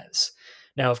their lives.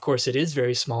 Now, of course, it is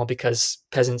very small because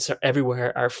peasants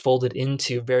everywhere are folded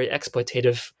into very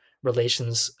exploitative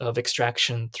relations of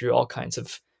extraction through all kinds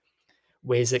of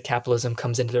ways that capitalism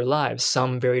comes into their lives.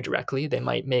 Some very directly. They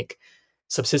might make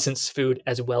subsistence food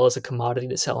as well as a commodity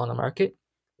to sell on the market.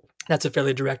 That's a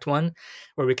fairly direct one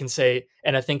where we can say,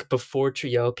 and I think before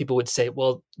Triot, people would say,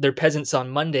 well, they're peasants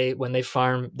on Monday when they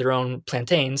farm their own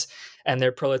plantains, and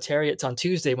they're proletariats on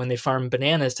Tuesday when they farm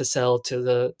bananas to sell to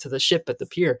the ship at the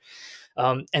pier.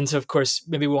 And so, of course,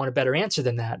 maybe we want a better answer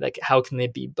than that. Like, how can they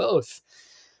be both?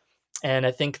 And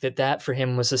I think that for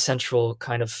him was a central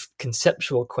kind of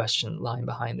conceptual question lying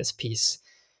behind this piece.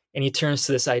 And he turns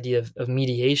to this idea of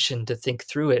mediation to think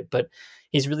through it. But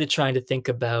he's really trying to think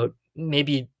about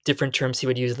maybe different terms he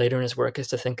would use later in his work is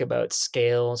to think about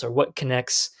scales, or what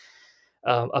connects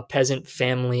a peasant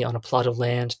family on a plot of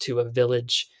land to a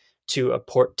village, to a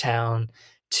port town,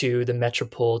 to the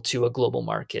metropole, to a global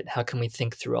market. How can we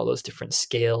think through all those different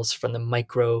scales from the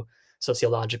micro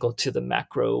sociological to the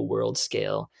macro world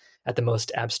scale at the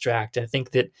most abstract? And I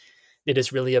think that it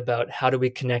is really about how do we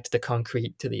connect the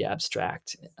concrete to the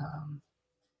abstract.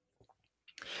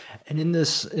 And in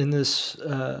this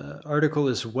article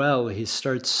as well, he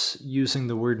starts using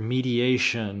the word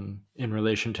mediation in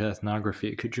relation to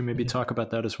ethnography. Could you maybe talk about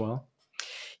that as well?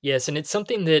 Yes, and it's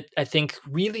something that I think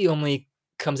really only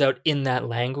comes out in that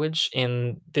language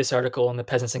in this article in the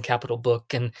Peasants and Capital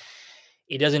book. And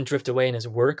he doesn't drift away in his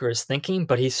work or his thinking,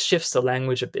 but he shifts the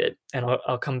language a bit. And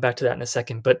I'll come back to that in a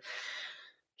second. But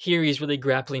here he's really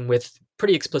grappling with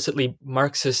pretty explicitly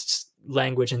Marxist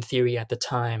language and theory at the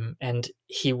time. And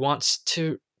he wants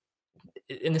to,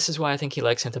 and this is why I think he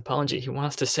likes anthropology, he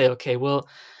wants to say, okay, well,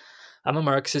 I'm a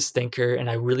Marxist thinker and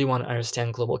I really want to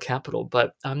understand global capital,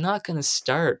 but I'm not going to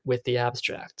start with the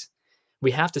abstract.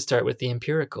 We have to start with the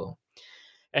empirical.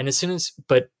 And as soon as,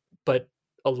 but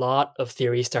a lot of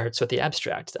theory starts with the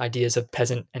abstract ideas of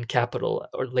peasant and capital,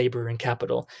 or labor and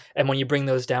capital. And when you bring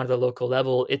those down to the local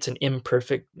level, it's an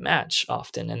imperfect match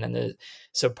often. And then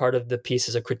so part of the piece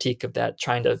is a critique of that,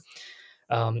 trying to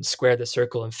square the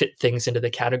circle and fit things into the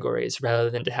categories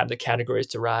rather than to have the categories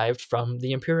derived from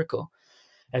the empirical.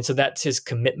 And so that's his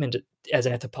commitment as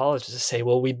an anthropologist, to say,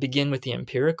 well, we begin with the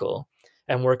empirical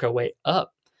and work our way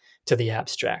up to the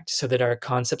abstract so that our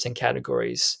concepts and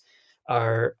categories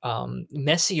are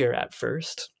messier at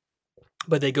first,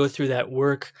 but they go through that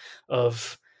work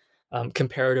of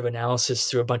comparative analysis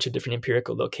through a bunch of different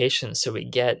empirical locations. So we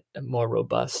get more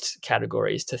robust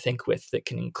categories to think with that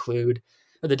can include,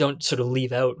 or that don't sort of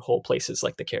leave out whole places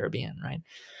like the Caribbean, right?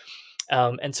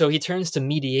 And so he turns to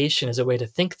mediation as a way to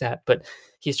think that, but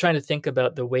he's trying to think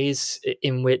about the ways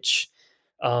in which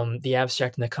the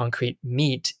abstract and the concrete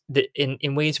meet,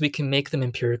 in ways we can make them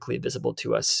empirically visible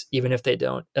to us, even if they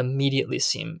don't immediately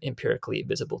seem empirically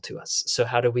visible to us. So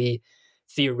how do we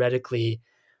theoretically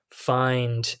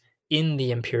find in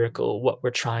the empirical what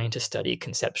we're trying to study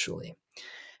conceptually?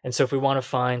 And so if we want to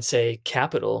find, say,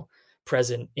 capital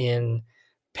present in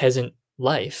peasant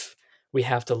life, we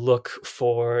have to look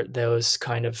for those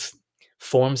kind of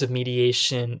forms of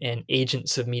mediation and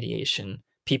agents of mediation,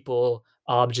 people,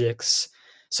 objects,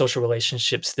 social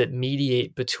relationships that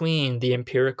mediate between the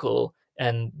empirical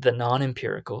and the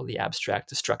non-empirical, the abstract,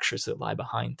 the structures that lie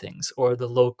behind things, or the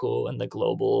local and the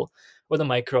global, or the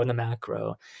micro and the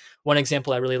macro. One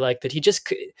example I really like that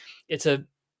it's a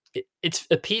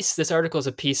piece, this article is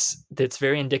a piece that's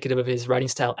very indicative of his writing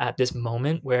style at this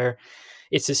moment, where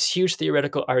it's this huge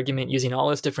theoretical argument using all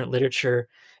this different literature.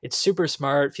 It's super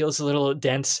smart, feels a little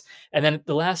dense. And then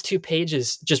the last 2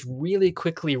 pages just really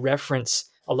quickly reference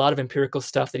a lot of empirical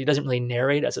stuff that he doesn't really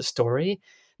narrate as a story,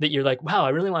 that you're like, wow, I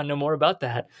really want to know more about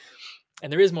that.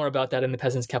 And there is more about that in the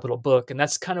Peasants' Capital book. And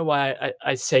that's kind of why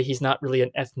I say he's not really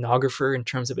an ethnographer in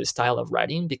terms of his style of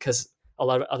writing, because a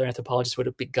lot of other anthropologists would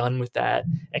have begun with that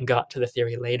and got to the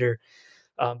theory later.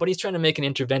 But he's trying to make an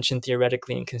intervention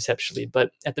theoretically and conceptually.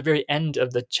 But at the very end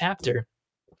of the chapter,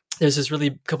 there's this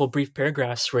really couple brief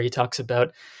paragraphs where he talks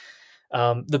about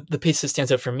the piece that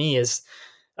stands out for me is,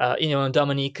 in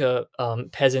Dominica,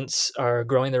 peasants are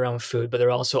growing their own food, but they're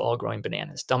also all growing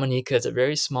bananas. Dominica is a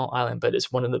very small island, but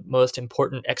it's one of the most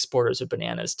important exporters of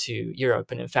bananas to Europe,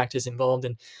 and in fact is involved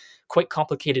in quite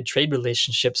complicated trade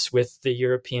relationships with the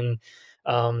European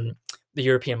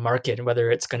market, and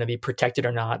whether it's going to be protected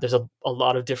or not. There's a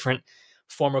lot of different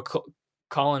former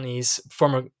colonizers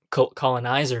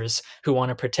who want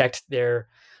to protect their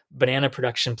banana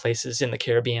production places in the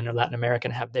Caribbean or Latin America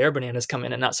and have their bananas come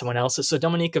in and not someone else's. So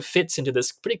Dominica fits into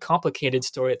this pretty complicated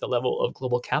story at the level of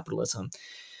global capitalism.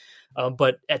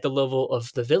 But at the level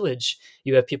of the village,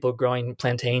 you have people growing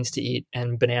plantains to eat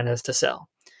and bananas to sell.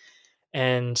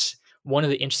 And one of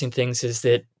the interesting things is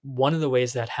that one of the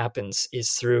ways that happens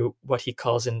is through what he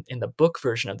calls in the book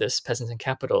version of this, Peasants and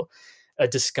Capital, a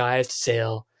disguised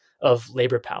sale of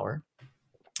labor power,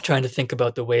 trying to think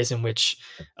about the ways in which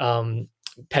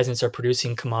peasants are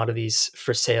producing commodities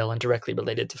for sale and directly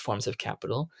related to forms of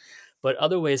capital. But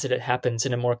other ways that it happens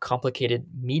in a more complicated,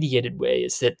 mediated way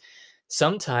is that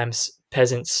sometimes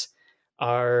peasants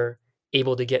are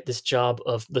able to get this job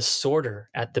of the sorter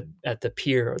at the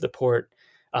pier or the port,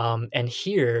 and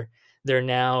here they're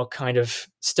now kind of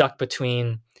stuck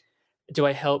between: do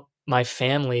I help my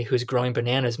family who's growing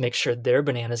bananas make sure their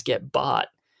bananas get bought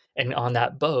and on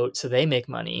that boat so they make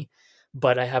money?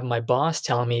 But I have my boss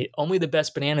telling me only the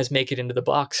best bananas make it into the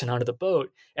box and onto the boat.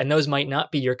 And those might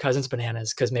not be your cousin's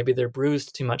bananas because maybe they're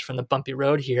bruised too much from the bumpy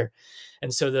road here.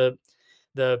 And so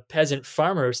the peasant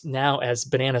farmers now, as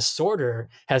banana sorter,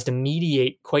 has to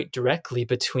mediate quite directly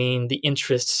between the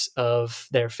interests of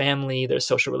their family, their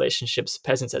social relationships,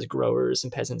 peasants as growers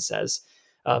and peasants as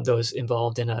those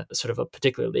involved in a sort of a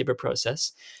particular labor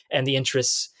process, and the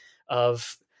interests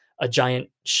of a giant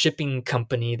shipping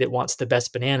company that wants the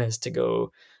best bananas to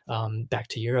go back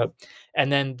to Europe.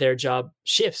 And then their job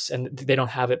shifts and they don't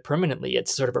have it permanently.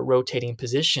 It's sort of a rotating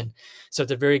position. So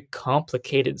it's a very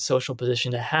complicated social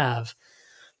position to have.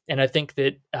 And I think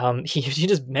that he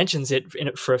just mentions it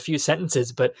for a few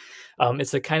sentences, but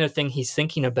it's the kind of thing he's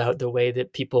thinking about, the way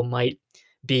that people might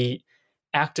be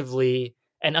actively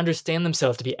and understand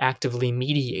themselves to be actively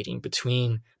mediating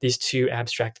between these two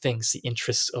abstract things: the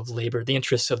interests of labor, the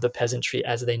interests of the peasantry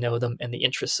as they know them, and the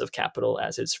interests of capital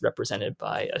as it's represented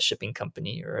by a shipping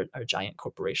company or a giant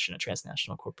corporation, a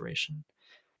transnational corporation.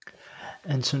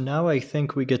 And so now I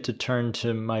think we get to turn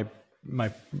to my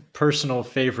personal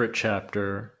favorite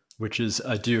chapter, which is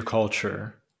Adieu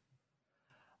Culture.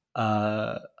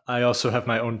 I also have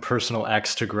my own personal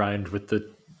axe to grind with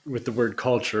the word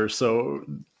culture. So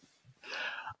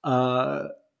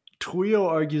Tuyo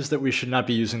argues that we should not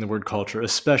be using the word culture,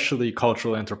 especially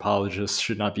cultural anthropologists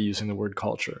should not be using the word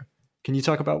culture. Can you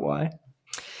talk about why?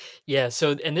 Yeah,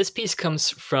 so, and this piece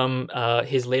comes from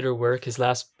his later work.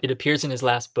 It appears in his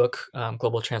last book,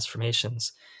 Global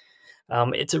Transformations.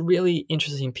 It's a really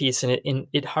interesting piece, and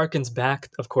it harkens back,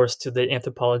 of course, to the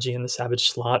Anthropology and the Savage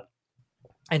Slot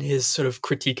and his sort of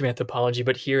critique of anthropology.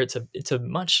 But here it's a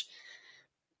much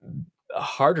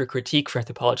harder critique for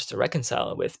anthropologists to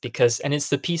reconcile it with, and it's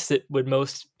the piece that would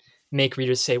most make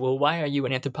readers say, well, why are you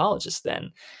an anthropologist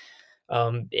then?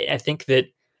 I think that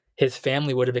his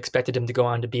family would have expected him to go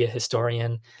on to be a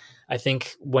historian. I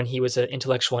think when he was an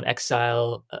intellectual in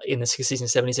exile in the 60s and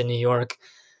 70s in New York,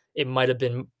 it might have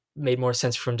been made more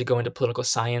sense for him to go into political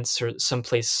science or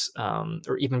someplace,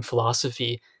 or even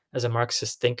philosophy as a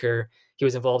Marxist thinker. He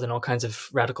was involved in all kinds of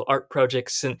radical art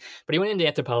projects, but he went into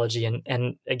anthropology,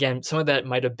 and again, some of that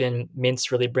might have been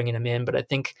Mintz really bringing him in, but I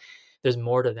think there's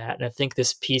more to that. And I think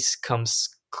this piece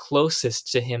comes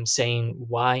closest to him saying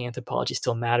why anthropology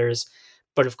still matters.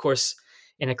 But of course,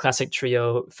 in a classic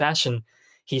Trio fashion,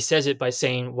 he says it by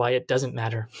saying why it doesn't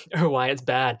matter or why it's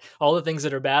bad, all the things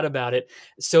that are bad about it,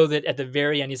 so that at the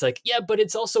very end, he's like, yeah, but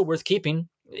it's also worth keeping.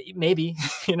 Maybe,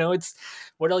 it's,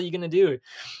 what else are you going to do?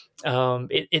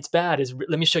 It's bad.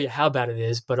 Let me show you how bad it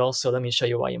is, but also let me show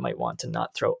you why you might want to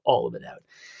not throw all of it out.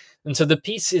 And so the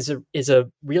piece is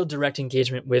a real direct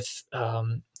engagement with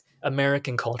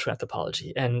American cultural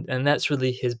anthropology, and that's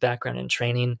really his background and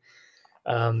training.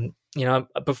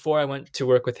 Before I went to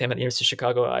work with him at the University of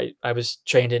Chicago, I was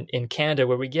trained in Canada,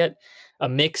 where we get a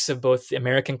mix of both the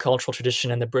American cultural tradition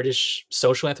and the British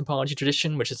social anthropology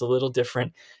tradition, which is a little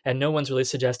different. And no one's really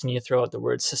suggesting you throw out the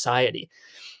word society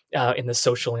in the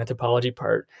social anthropology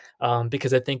part,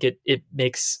 because I think it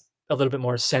makes a little bit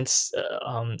more sense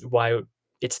why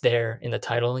it's there in the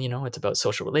title. It's about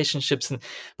social relationships.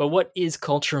 But what is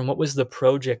culture, and what was the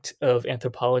project of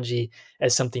anthropology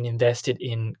as something invested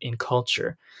in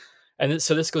culture? And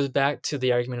so this goes back to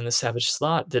the argument in the Savage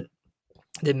Slot that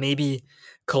maybe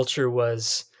culture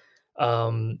was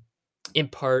in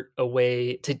part a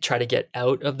way to try to get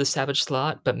out of the Savage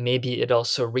Slot, but maybe it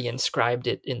also reinscribed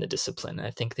it in the discipline. And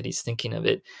I think that he's thinking of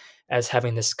it as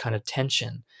having this kind of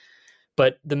tension.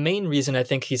 But the main reason I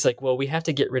think he's like, well, we have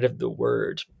to get rid of the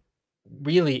word,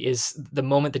 really is the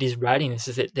moment that he's writing this,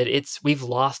 is that we've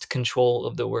lost control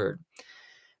of the word.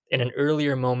 In an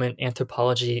earlier moment,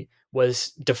 anthropology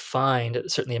was defined,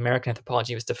 certainly American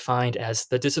anthropology was defined as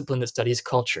the discipline that studies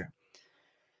culture.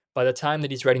 By the time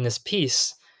that he's writing this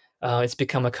piece, it's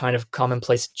become a kind of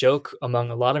commonplace joke among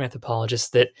a lot of anthropologists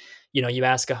that, you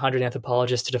ask 100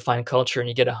 anthropologists to define culture and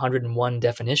you get 101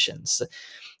 definitions.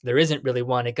 There isn't really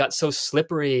one. It got so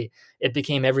slippery, it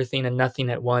became everything and nothing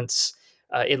at once.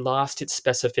 It lost its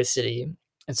specificity.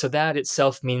 And so that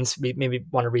itself means we maybe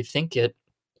want to rethink it.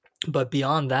 But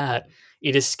beyond that,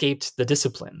 it escaped the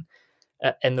discipline.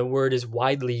 And the word is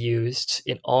widely used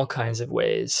in all kinds of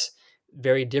ways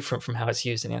very different from how it's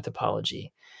used in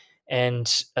anthropology.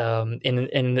 And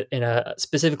in a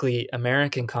specifically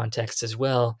American context as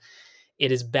well,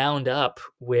 it is bound up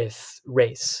with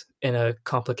race in a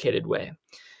complicated way.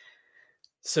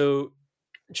 So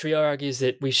Triot argues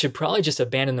that we should probably just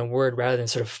abandon the word rather than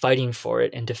sort of fighting for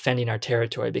it and defending our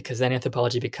territory, because then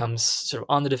anthropology becomes sort of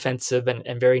on the defensive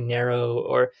and very narrow,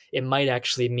 or it might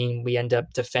actually mean we end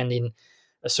up defending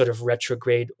a sort of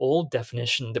retrograde old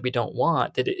definition that we don't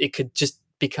want, that it could just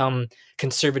become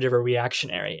conservative or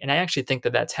reactionary. And I actually think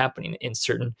that that's happening in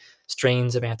certain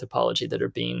strains of anthropology that are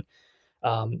being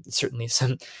certainly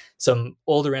some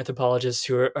older anthropologists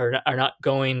who are not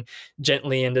going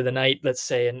gently into the night, let's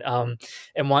say,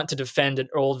 and want to defend an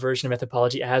old version of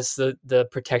anthropology as the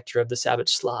protector of the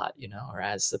savage slot, or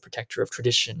as the protector of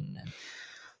tradition.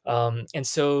 And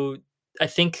so I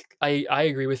think I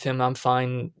agree with him. I'm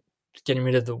fine getting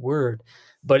rid of the word,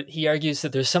 but he argues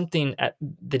that there's something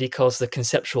that he calls the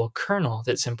conceptual kernel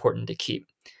that's important to keep.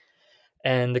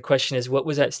 And the question is, what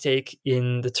was at stake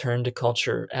in the turn to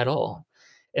culture at all?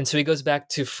 And so he goes back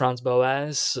to Franz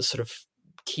Boas, a sort of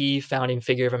key founding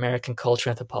figure of American culture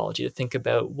anthropology, to think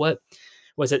about what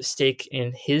was at stake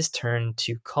in his turn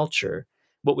to culture.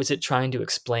 What was it trying to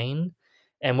explain?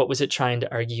 And what was it trying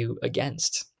to argue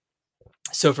against?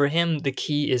 So for him, the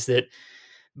key is that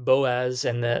Boas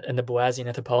and the Boasian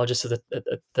anthropologists of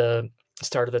the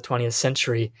start of the 20th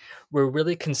century were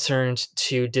really concerned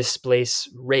to displace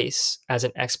race as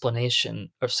an explanation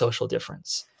of social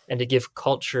difference and to give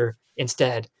culture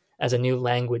instead as a new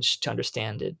language to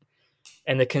understand it.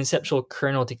 And the conceptual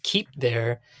kernel to keep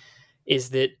there is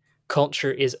that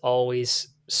culture is always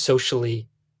socially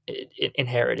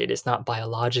inherited. It's not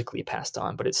biologically passed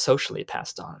on, but it's socially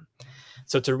passed on.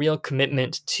 So it's a real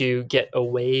commitment to get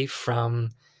away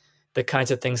from the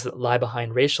kinds of things that lie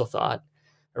behind racial thought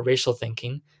or racial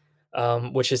thinking,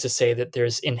 which is to say that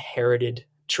there's inherited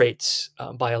traits,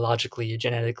 biologically,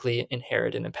 genetically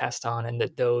inherited and passed on, and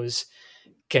that those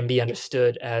can be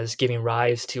understood as giving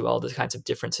rise to all the kinds of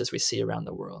differences we see around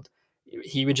the world.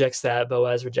 He rejects that.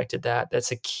 Boas rejected that.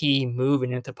 That's a key move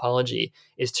in anthropology,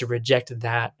 is to reject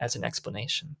that as an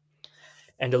explanation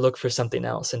and to look for something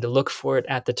else, and to look for it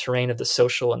at the terrain of the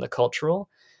social and the cultural,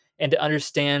 and to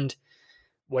understand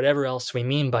whatever else we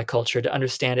mean by culture, to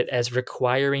understand it as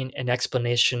requiring an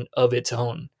explanation of its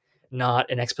own, not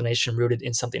an explanation rooted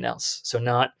in something else. So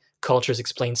not cultures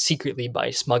explained secretly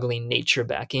by smuggling nature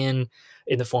back in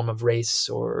the form of race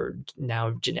or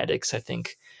now genetics. I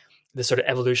think the sort of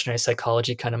evolutionary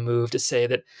psychology kind of move to say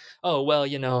that, oh,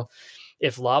 well,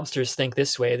 if lobsters think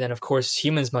this way, then of course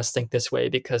humans must think this way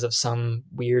because of some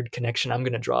weird connection I'm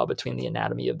going to draw between the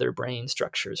anatomy of their brain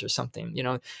structures or something.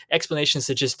 Explanations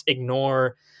that just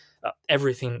ignore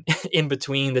everything in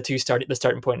between the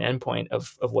starting point and end point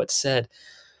of what's said.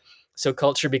 So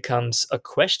culture becomes a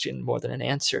question more than an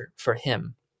answer for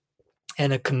him,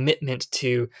 and a commitment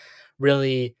to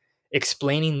really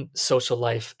explaining social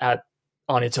life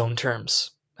on its own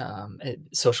terms.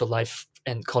 Social life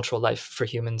and cultural life for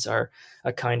humans are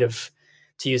a kind of,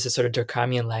 to use a sort of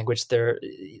Durkheimian language, their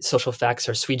social facts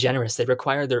are sui generis. They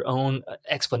require their own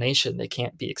explanation. They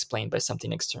can't be explained by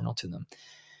something external to them.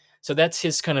 So that's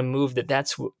his kind of move,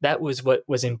 that was what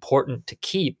was important to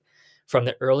keep from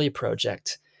the early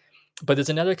project. But there's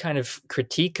another kind of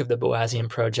critique of the Boasian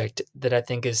project that I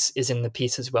think is in the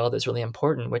piece as well that's really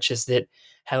important, which is that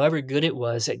however good it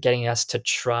was at getting us to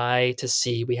try to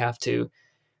see we have to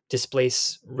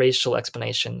displace racial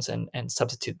explanations and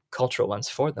substitute cultural ones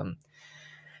for them,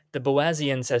 the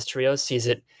Boasians, as Triot sees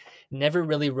it, never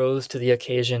really rose to the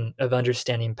occasion of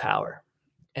understanding power.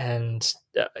 And,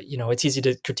 it's easy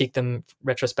to critique them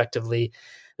retrospectively.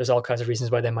 There's all kinds of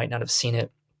reasons why they might not have seen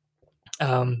it.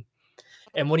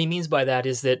 And what he means by that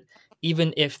is that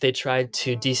even if they tried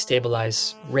to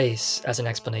destabilize race as an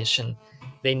explanation,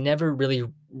 they never really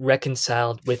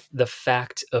reconciled with the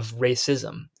fact of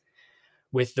racism,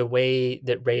 with the way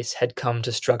that race had come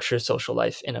to structure social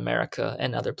life in America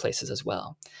and other places as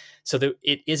well. So that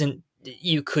it isn't,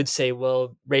 you could say,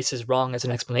 well, race is wrong as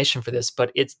an explanation for this,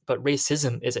 but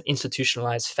racism is an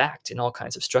institutionalized fact in all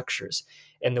kinds of structures.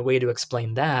 And the way to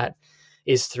explain that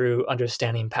is through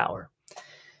understanding power.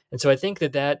 And so I think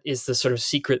that is the sort of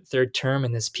secret third term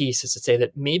in this piece, is to say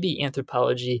that maybe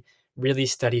anthropology really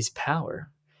studies power,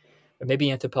 or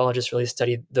maybe anthropologists really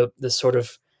study the sort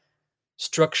of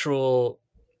structural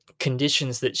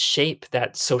conditions that shape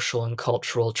that social and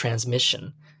cultural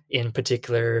transmission in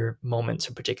particular moments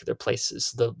or particular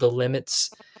places, the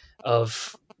limits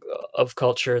of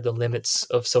culture, the limits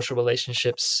of social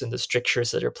relationships, and the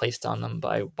strictures that are placed on them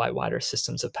by wider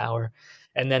systems of power.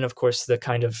 And then, of course, the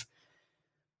kind of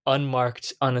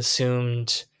unmarked,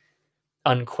 unassumed,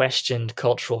 unquestioned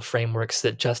cultural frameworks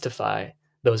that justify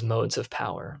those modes of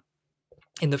power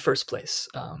in the first place.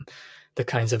 The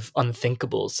kinds of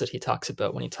unthinkables that he talks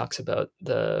about when he talks about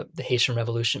the Haitian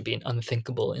Revolution being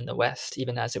unthinkable in the West,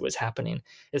 even as it was happening.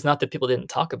 It's not that people didn't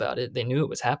talk about it. They knew it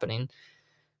was happening.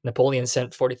 Napoleon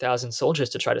sent 40,000 soldiers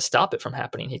to try to stop it from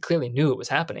happening. He clearly knew it was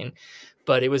happening,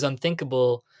 but it was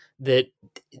unthinkable that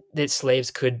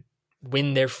slaves could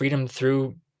win their freedom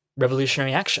through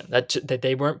revolutionary action, that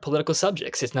they weren't political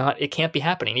subjects. It can't be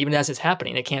happening. Even as it's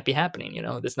happening, it can't be happening.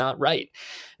 That's not right.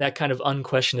 That kind of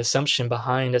unquestioned assumption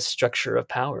behind a structure of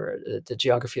power, the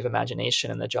geography of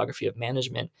imagination and the geography of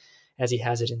management, as he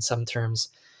has it in some terms.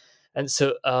 And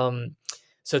so,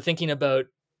 so thinking about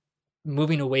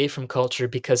moving away from culture,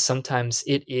 because sometimes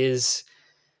it is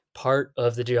part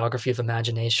of the geography of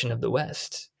imagination of the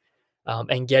West,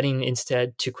 and getting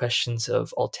instead to questions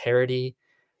of alterity,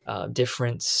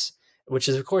 difference, which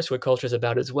is of course what culture is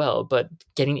about as well, but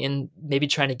getting in, maybe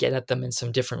trying to get at them in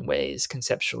some different ways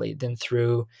conceptually than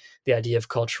through the idea of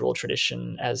cultural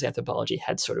tradition as anthropology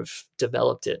had sort of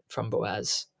developed it from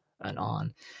Boas and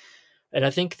on. And I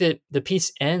think that the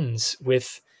piece ends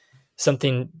with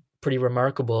something pretty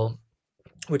remarkable,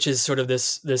 which is sort of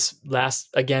this last,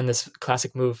 again, this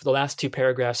classic move. The last two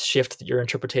paragraphs shift your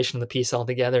interpretation of the piece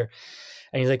altogether.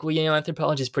 And he's like, well,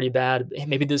 anthropology is pretty bad.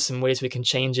 Maybe there's some ways we can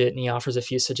change it. And he offers a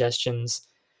few suggestions.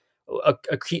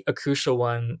 A crucial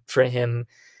one for him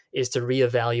is to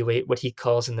reevaluate what he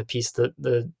calls in the piece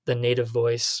the native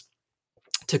voice,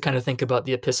 to kind of think about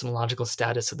the epistemological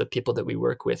status of the people that we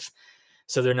work with.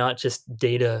 So they're not just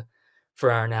data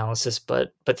for our analysis,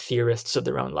 but theorists of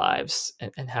their own lives,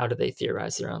 and how do they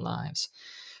theorize their own lives.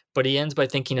 But he ends by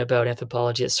thinking about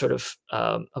anthropology as sort of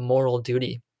a moral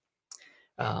duty,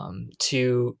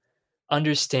 to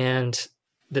understand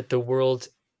that the world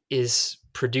is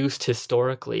produced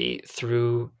historically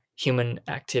through human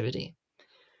activity.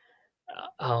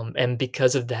 And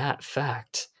because of that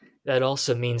fact, that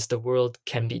also means the world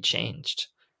can be changed.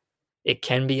 It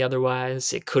can be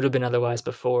otherwise. It could have been otherwise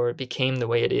before. It became the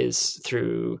way it is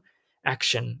through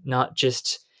action, not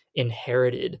just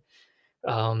inherited,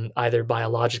 either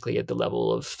biologically at the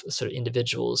level of sort of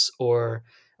individuals, or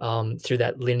through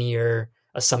that linear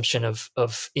assumption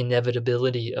of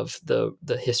inevitability of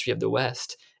the history of the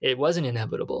West. It wasn't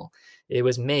inevitable. It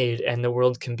was made, and the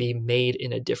world can be made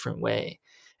in a different way.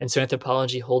 And so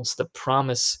anthropology holds the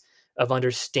promise of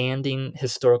understanding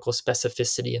historical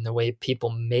specificity in the way people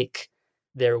make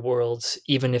their worlds,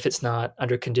 even if it's not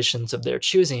under conditions of their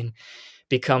choosing,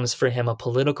 becomes for him a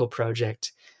political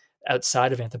project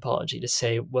outside of anthropology, to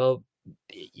say, well,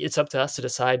 it's up to us to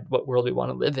decide what world we want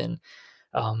to live in.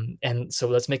 And so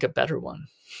let's make a better one.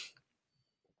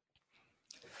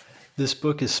 This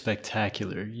book is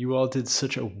spectacular. You all did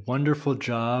such a wonderful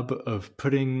job of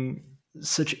putting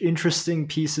such interesting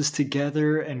pieces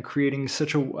together and creating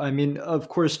of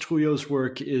course, Trouillot's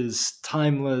work is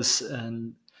timeless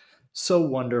and so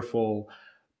wonderful,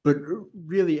 but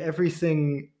really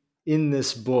everything in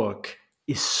this book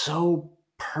is so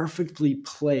perfectly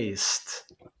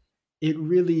placed. It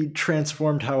really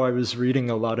transformed how I was reading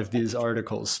a lot of these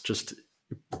articles just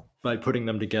by putting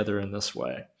them together in this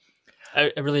way.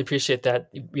 I really appreciate that.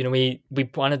 We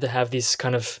wanted to have these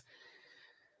kind of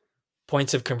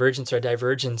points of convergence or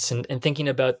divergence, and thinking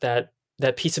about that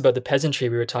piece about the peasantry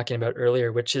we were talking about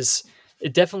earlier, which is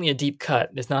definitely a deep cut.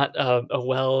 It's not a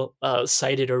well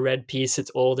cited or read piece.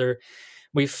 It's older.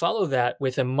 We follow that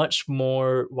with a much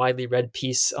more widely read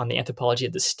piece on the anthropology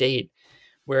of the state,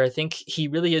 where I think he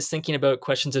really is thinking about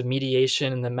questions of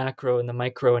mediation and the macro and the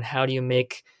micro, and how do you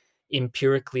make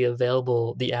empirically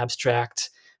available the abstract,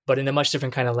 but in a much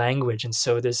different kind of language. And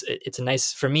so it's a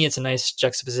nice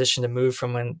juxtaposition to move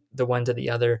from the one to the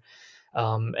other.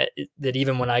 That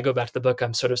even when I go back to the book,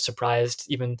 I'm sort of surprised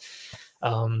even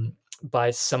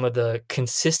by some of the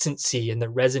consistency and the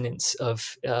resonance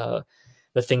of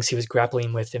the things he was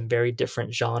grappling with in very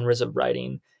different genres of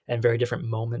writing and very different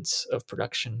moments of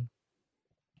production.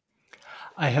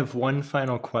 I have one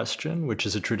final question, which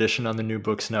is a tradition on the New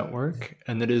Books Network,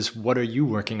 and that is, what are you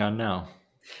working on now?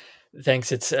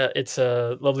 Thanks. It's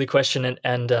a lovely question,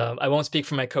 and I won't speak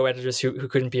for my co-editors who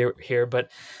couldn't be here,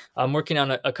 but I'm working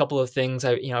on a couple of things.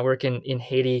 I work in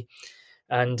Haiti,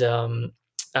 and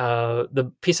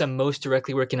the piece I'm most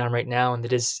directly working on right now, and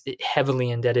that is heavily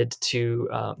indebted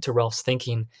to Rolf's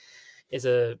thinking, is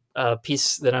a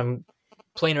piece that I'm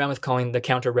playing around with calling the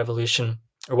counter-revolution,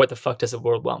 or what the fuck does the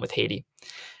world want with Haiti?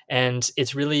 And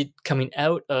it's really coming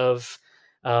out of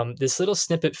this little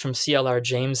snippet from C.L.R.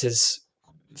 James's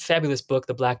fabulous book,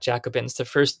 The Black Jacobins, the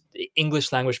first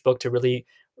English language book to really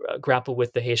grapple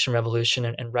with the Haitian Revolution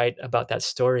and write about that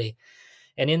story.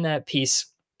 And in that piece,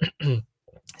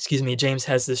 excuse me, James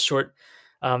has this short,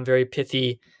 very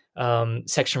pithy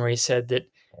section where he said that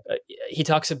he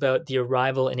talks about the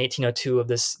arrival in 1802 of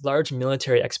this large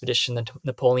military expedition that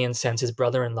Napoleon sends his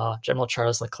brother-in-law, General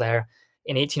Charles Leclerc,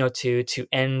 in 1802 to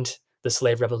end the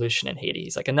slave revolution in Haiti.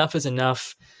 He's like, enough is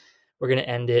enough. We're going to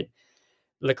end it.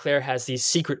 Leclerc has these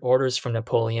secret orders from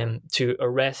Napoleon to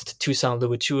arrest Toussaint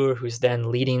Louverture, who's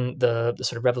then leading the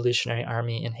sort of revolutionary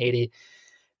army in Haiti,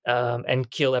 and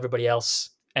kill everybody else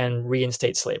and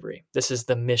reinstate slavery. This is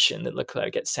the mission that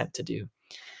Leclerc gets sent to do.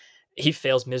 He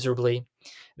fails miserably.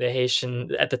 The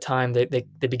Haitian, at the time, they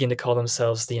begin to call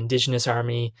themselves the Indigenous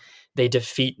Army. They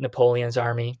defeat Napoleon's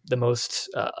army. The most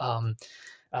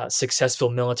successful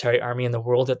military army in the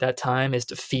world at that time is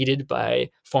defeated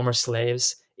by former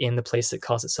slaves in the place that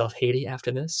calls itself Haiti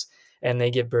after this. And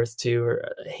they give birth to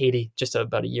Haiti just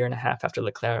about a year and a half after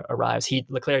Leclerc arrives.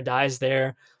 Leclerc dies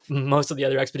there. Most of the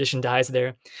other expedition dies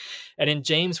there. And in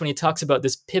James, when he talks about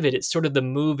this pivot, it's sort of the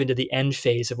move into the end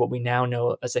phase of what we now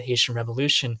know as the Haitian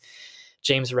Revolution.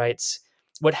 James writes,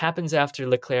 what happens after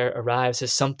Leclerc arrives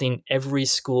is something every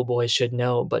schoolboy should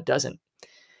know, but doesn't.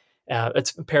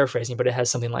 It's paraphrasing, but it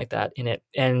has something like that in it.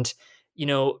 And,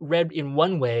 read in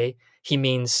one way, he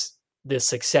means the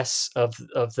success of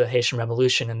the Haitian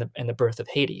Revolution and the birth of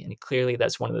Haiti. And clearly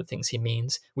that's one of the things he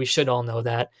means. We should all know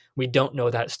that. We don't know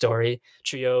that story.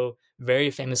 Triot very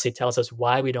famously tells us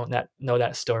why we don't know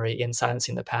that story in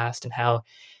Silencing the Past, and how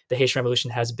the Haitian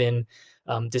Revolution has been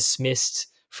dismissed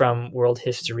from world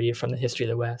history, from the history of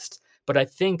the West. But I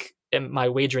think, and my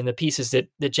wager in the piece is that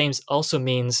James also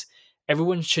means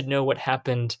everyone should know what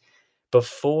happened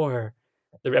before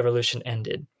the revolution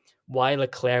ended. Why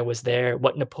Leclerc was there,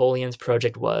 what Napoleon's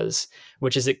project was,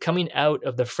 which is it coming out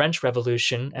of the French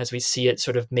Revolution, as we see it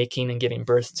sort of making and giving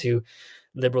birth to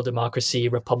liberal democracy,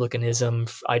 republicanism,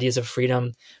 ideas of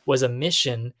freedom, was a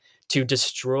mission to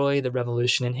destroy the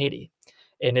revolution in Haiti.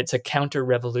 And it's a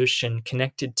counter-revolution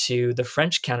connected to the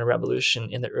French counter-revolution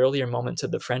in the earlier moments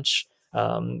of the French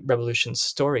Revolution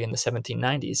story in the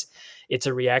 1790s. It's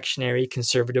a reactionary,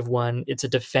 conservative one. It's a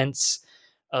defense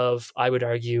of, I would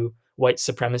argue, white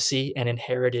supremacy and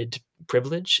inherited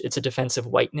privilege. It's a defense of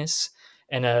whiteness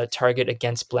and a target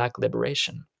against Black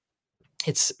liberation.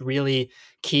 It's really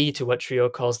key to what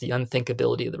Triot calls the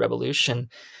unthinkability of the revolution,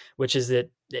 which is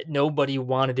that nobody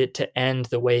wanted it to end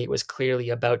the way it was clearly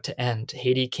about to end.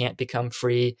 Haiti can't become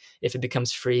free. If it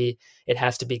becomes free, it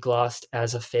has to be glossed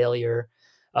as a failure.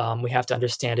 We have to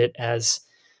understand it as,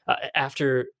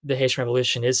 after the Haitian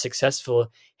Revolution is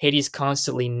successful, Haiti's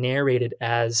constantly narrated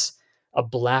as a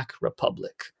Black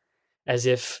republic, as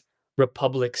if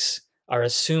republics are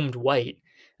assumed white.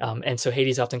 And so Haiti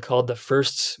is often called the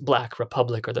first Black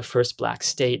republic or the first Black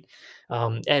state.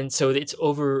 And so it's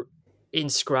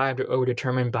over-inscribed or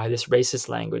over-determined by this racist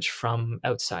language from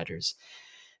outsiders.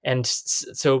 And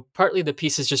so partly the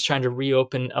piece is just trying to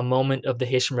reopen a moment of the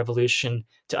Haitian Revolution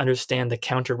to understand the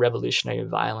counter-revolutionary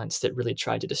violence that really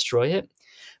tried to destroy it.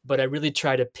 But I really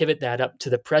try to pivot that up to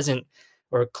the present,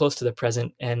 or close to the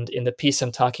present. And in the piece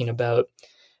I'm talking about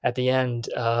at the end,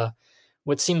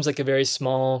 what seems like a very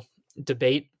small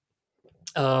debate,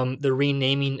 the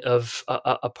renaming of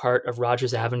a part of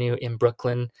Rogers Avenue in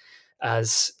Brooklyn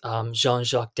as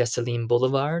Jean-Jacques Dessalines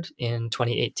Boulevard in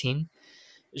 2018.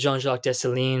 Jean-Jacques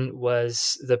Dessalines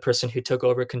was the person who took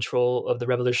over control of the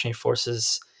revolutionary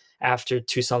forces after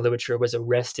Toussaint Louverture was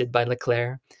arrested by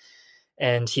Leclerc.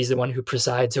 And he's the one who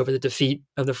presides over the defeat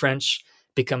of the French,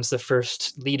 becomes the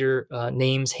first leader,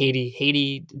 names Haiti.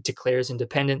 Haiti declares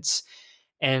independence,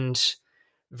 and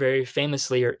very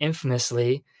famously or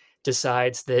infamously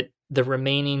decides that the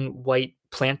remaining white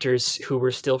planters who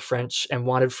were still French and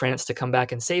wanted France to come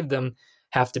back and save them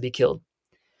have to be killed.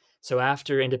 So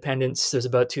after independence, there's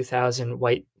about 2,000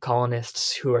 white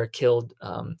colonists who are killed.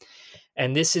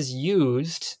 And this is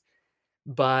used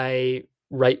by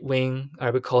right-wing,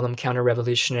 I would call them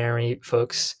counter-revolutionary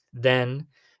folks, then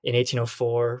in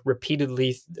 1804,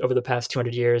 repeatedly over the past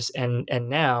 200 years, and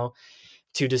now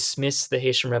to dismiss the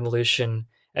Haitian Revolution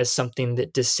as something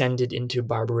that descended into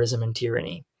barbarism and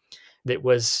tyranny. That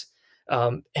was,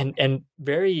 and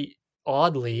very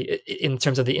oddly, in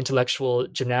terms of the intellectual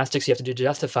gymnastics you have to do to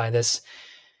justify this,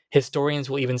 historians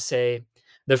will even say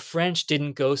the French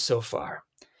didn't go so far.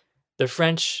 The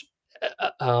French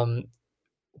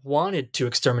wanted to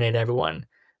exterminate everyone,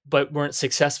 but weren't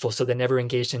successful, so they never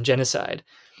engaged in genocide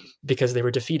because they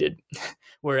were defeated.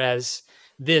 Whereas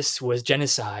this was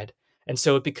genocide. And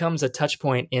so it becomes a touch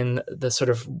point in the sort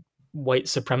of white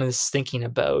supremacist thinking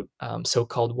about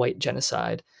so-called white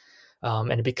genocide.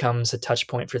 And it becomes a touch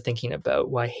point for thinking about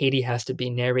why Haiti has to be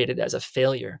narrated as a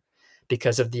failure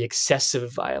because of the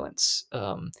excessive violence,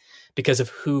 because of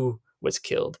who was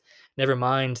killed. Never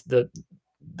mind the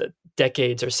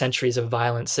decades or centuries of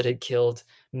violence that had killed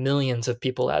millions of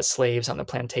people as slaves on the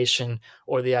plantation,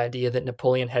 or the idea that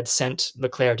Napoleon had sent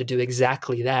Leclerc to do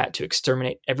exactly that, to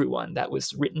exterminate everyone. That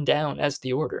was written down as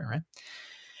the order, right?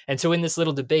 And so in this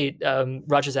little debate,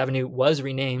 Rogers Avenue was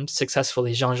renamed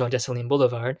successfully Jean-Jacques Dessalines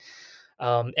Boulevard,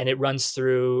 and it runs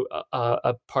through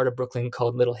a part of Brooklyn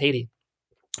called Little Haiti.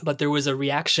 But there was a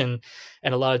reaction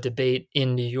and a lot of debate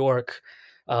in New York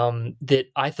that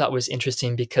I thought was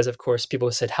interesting because, of course,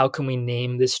 people said, how can we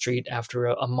name this street after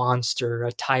a monster,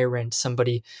 a tyrant,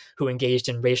 somebody who engaged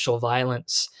in racial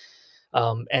violence?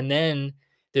 And then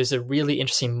there's a really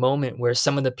interesting moment where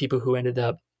some of the people who ended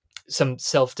up, some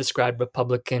self-described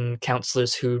Republican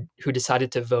councilors who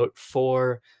decided to vote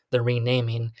for the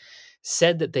renaming,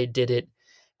 said that they did it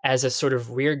as a sort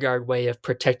of rearguard way of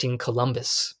protecting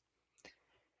Columbus,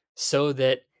 so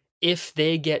that if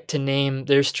they get to name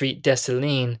their street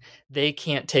Dessalines, they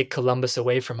can't take Columbus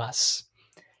away from us.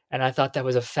 And I thought that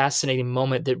was a fascinating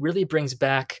moment that really brings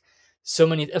back so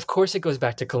many. Of course, it goes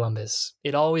back to Columbus.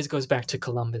 It always goes back to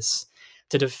Columbus.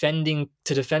 To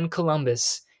defend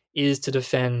Columbus is to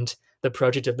defend the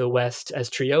project of the West, as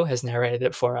Triot has narrated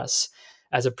it for us,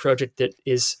 as a project that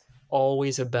is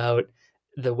always about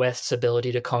the West's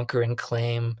ability to conquer and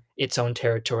claim its own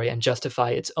territory and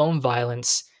justify its own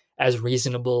violence as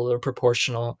reasonable or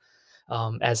proportional,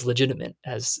 as legitimate,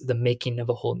 as the making of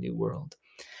a whole new world.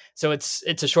 So it's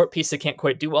a short piece that can't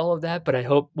quite do all of that, but I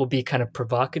hope will be kind of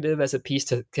provocative as a piece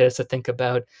to get us to think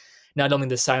about not only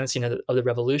the silencing of the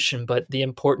revolution, but the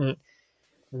important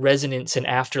resonance and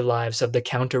afterlives of the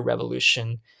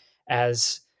counter-revolution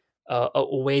as a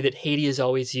way that Haiti is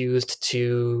always used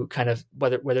to kind of,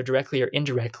 whether directly or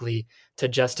indirectly, to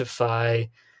justify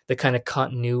the kind of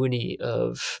continuity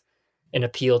of an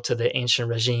appeal to the ancient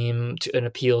regime, to an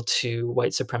appeal to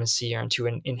white supremacy, or to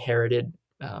an inherited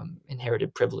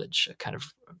privilege, a kind of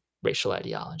racial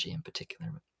ideology in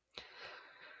particular.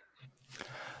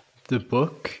 The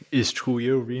book is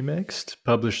Trujillo Remixed,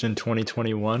 published in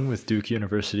 2021 with Duke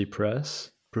University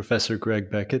Press. Professor Greg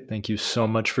Beckett, thank you so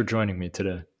much for joining me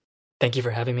today. Thank you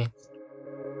for having me.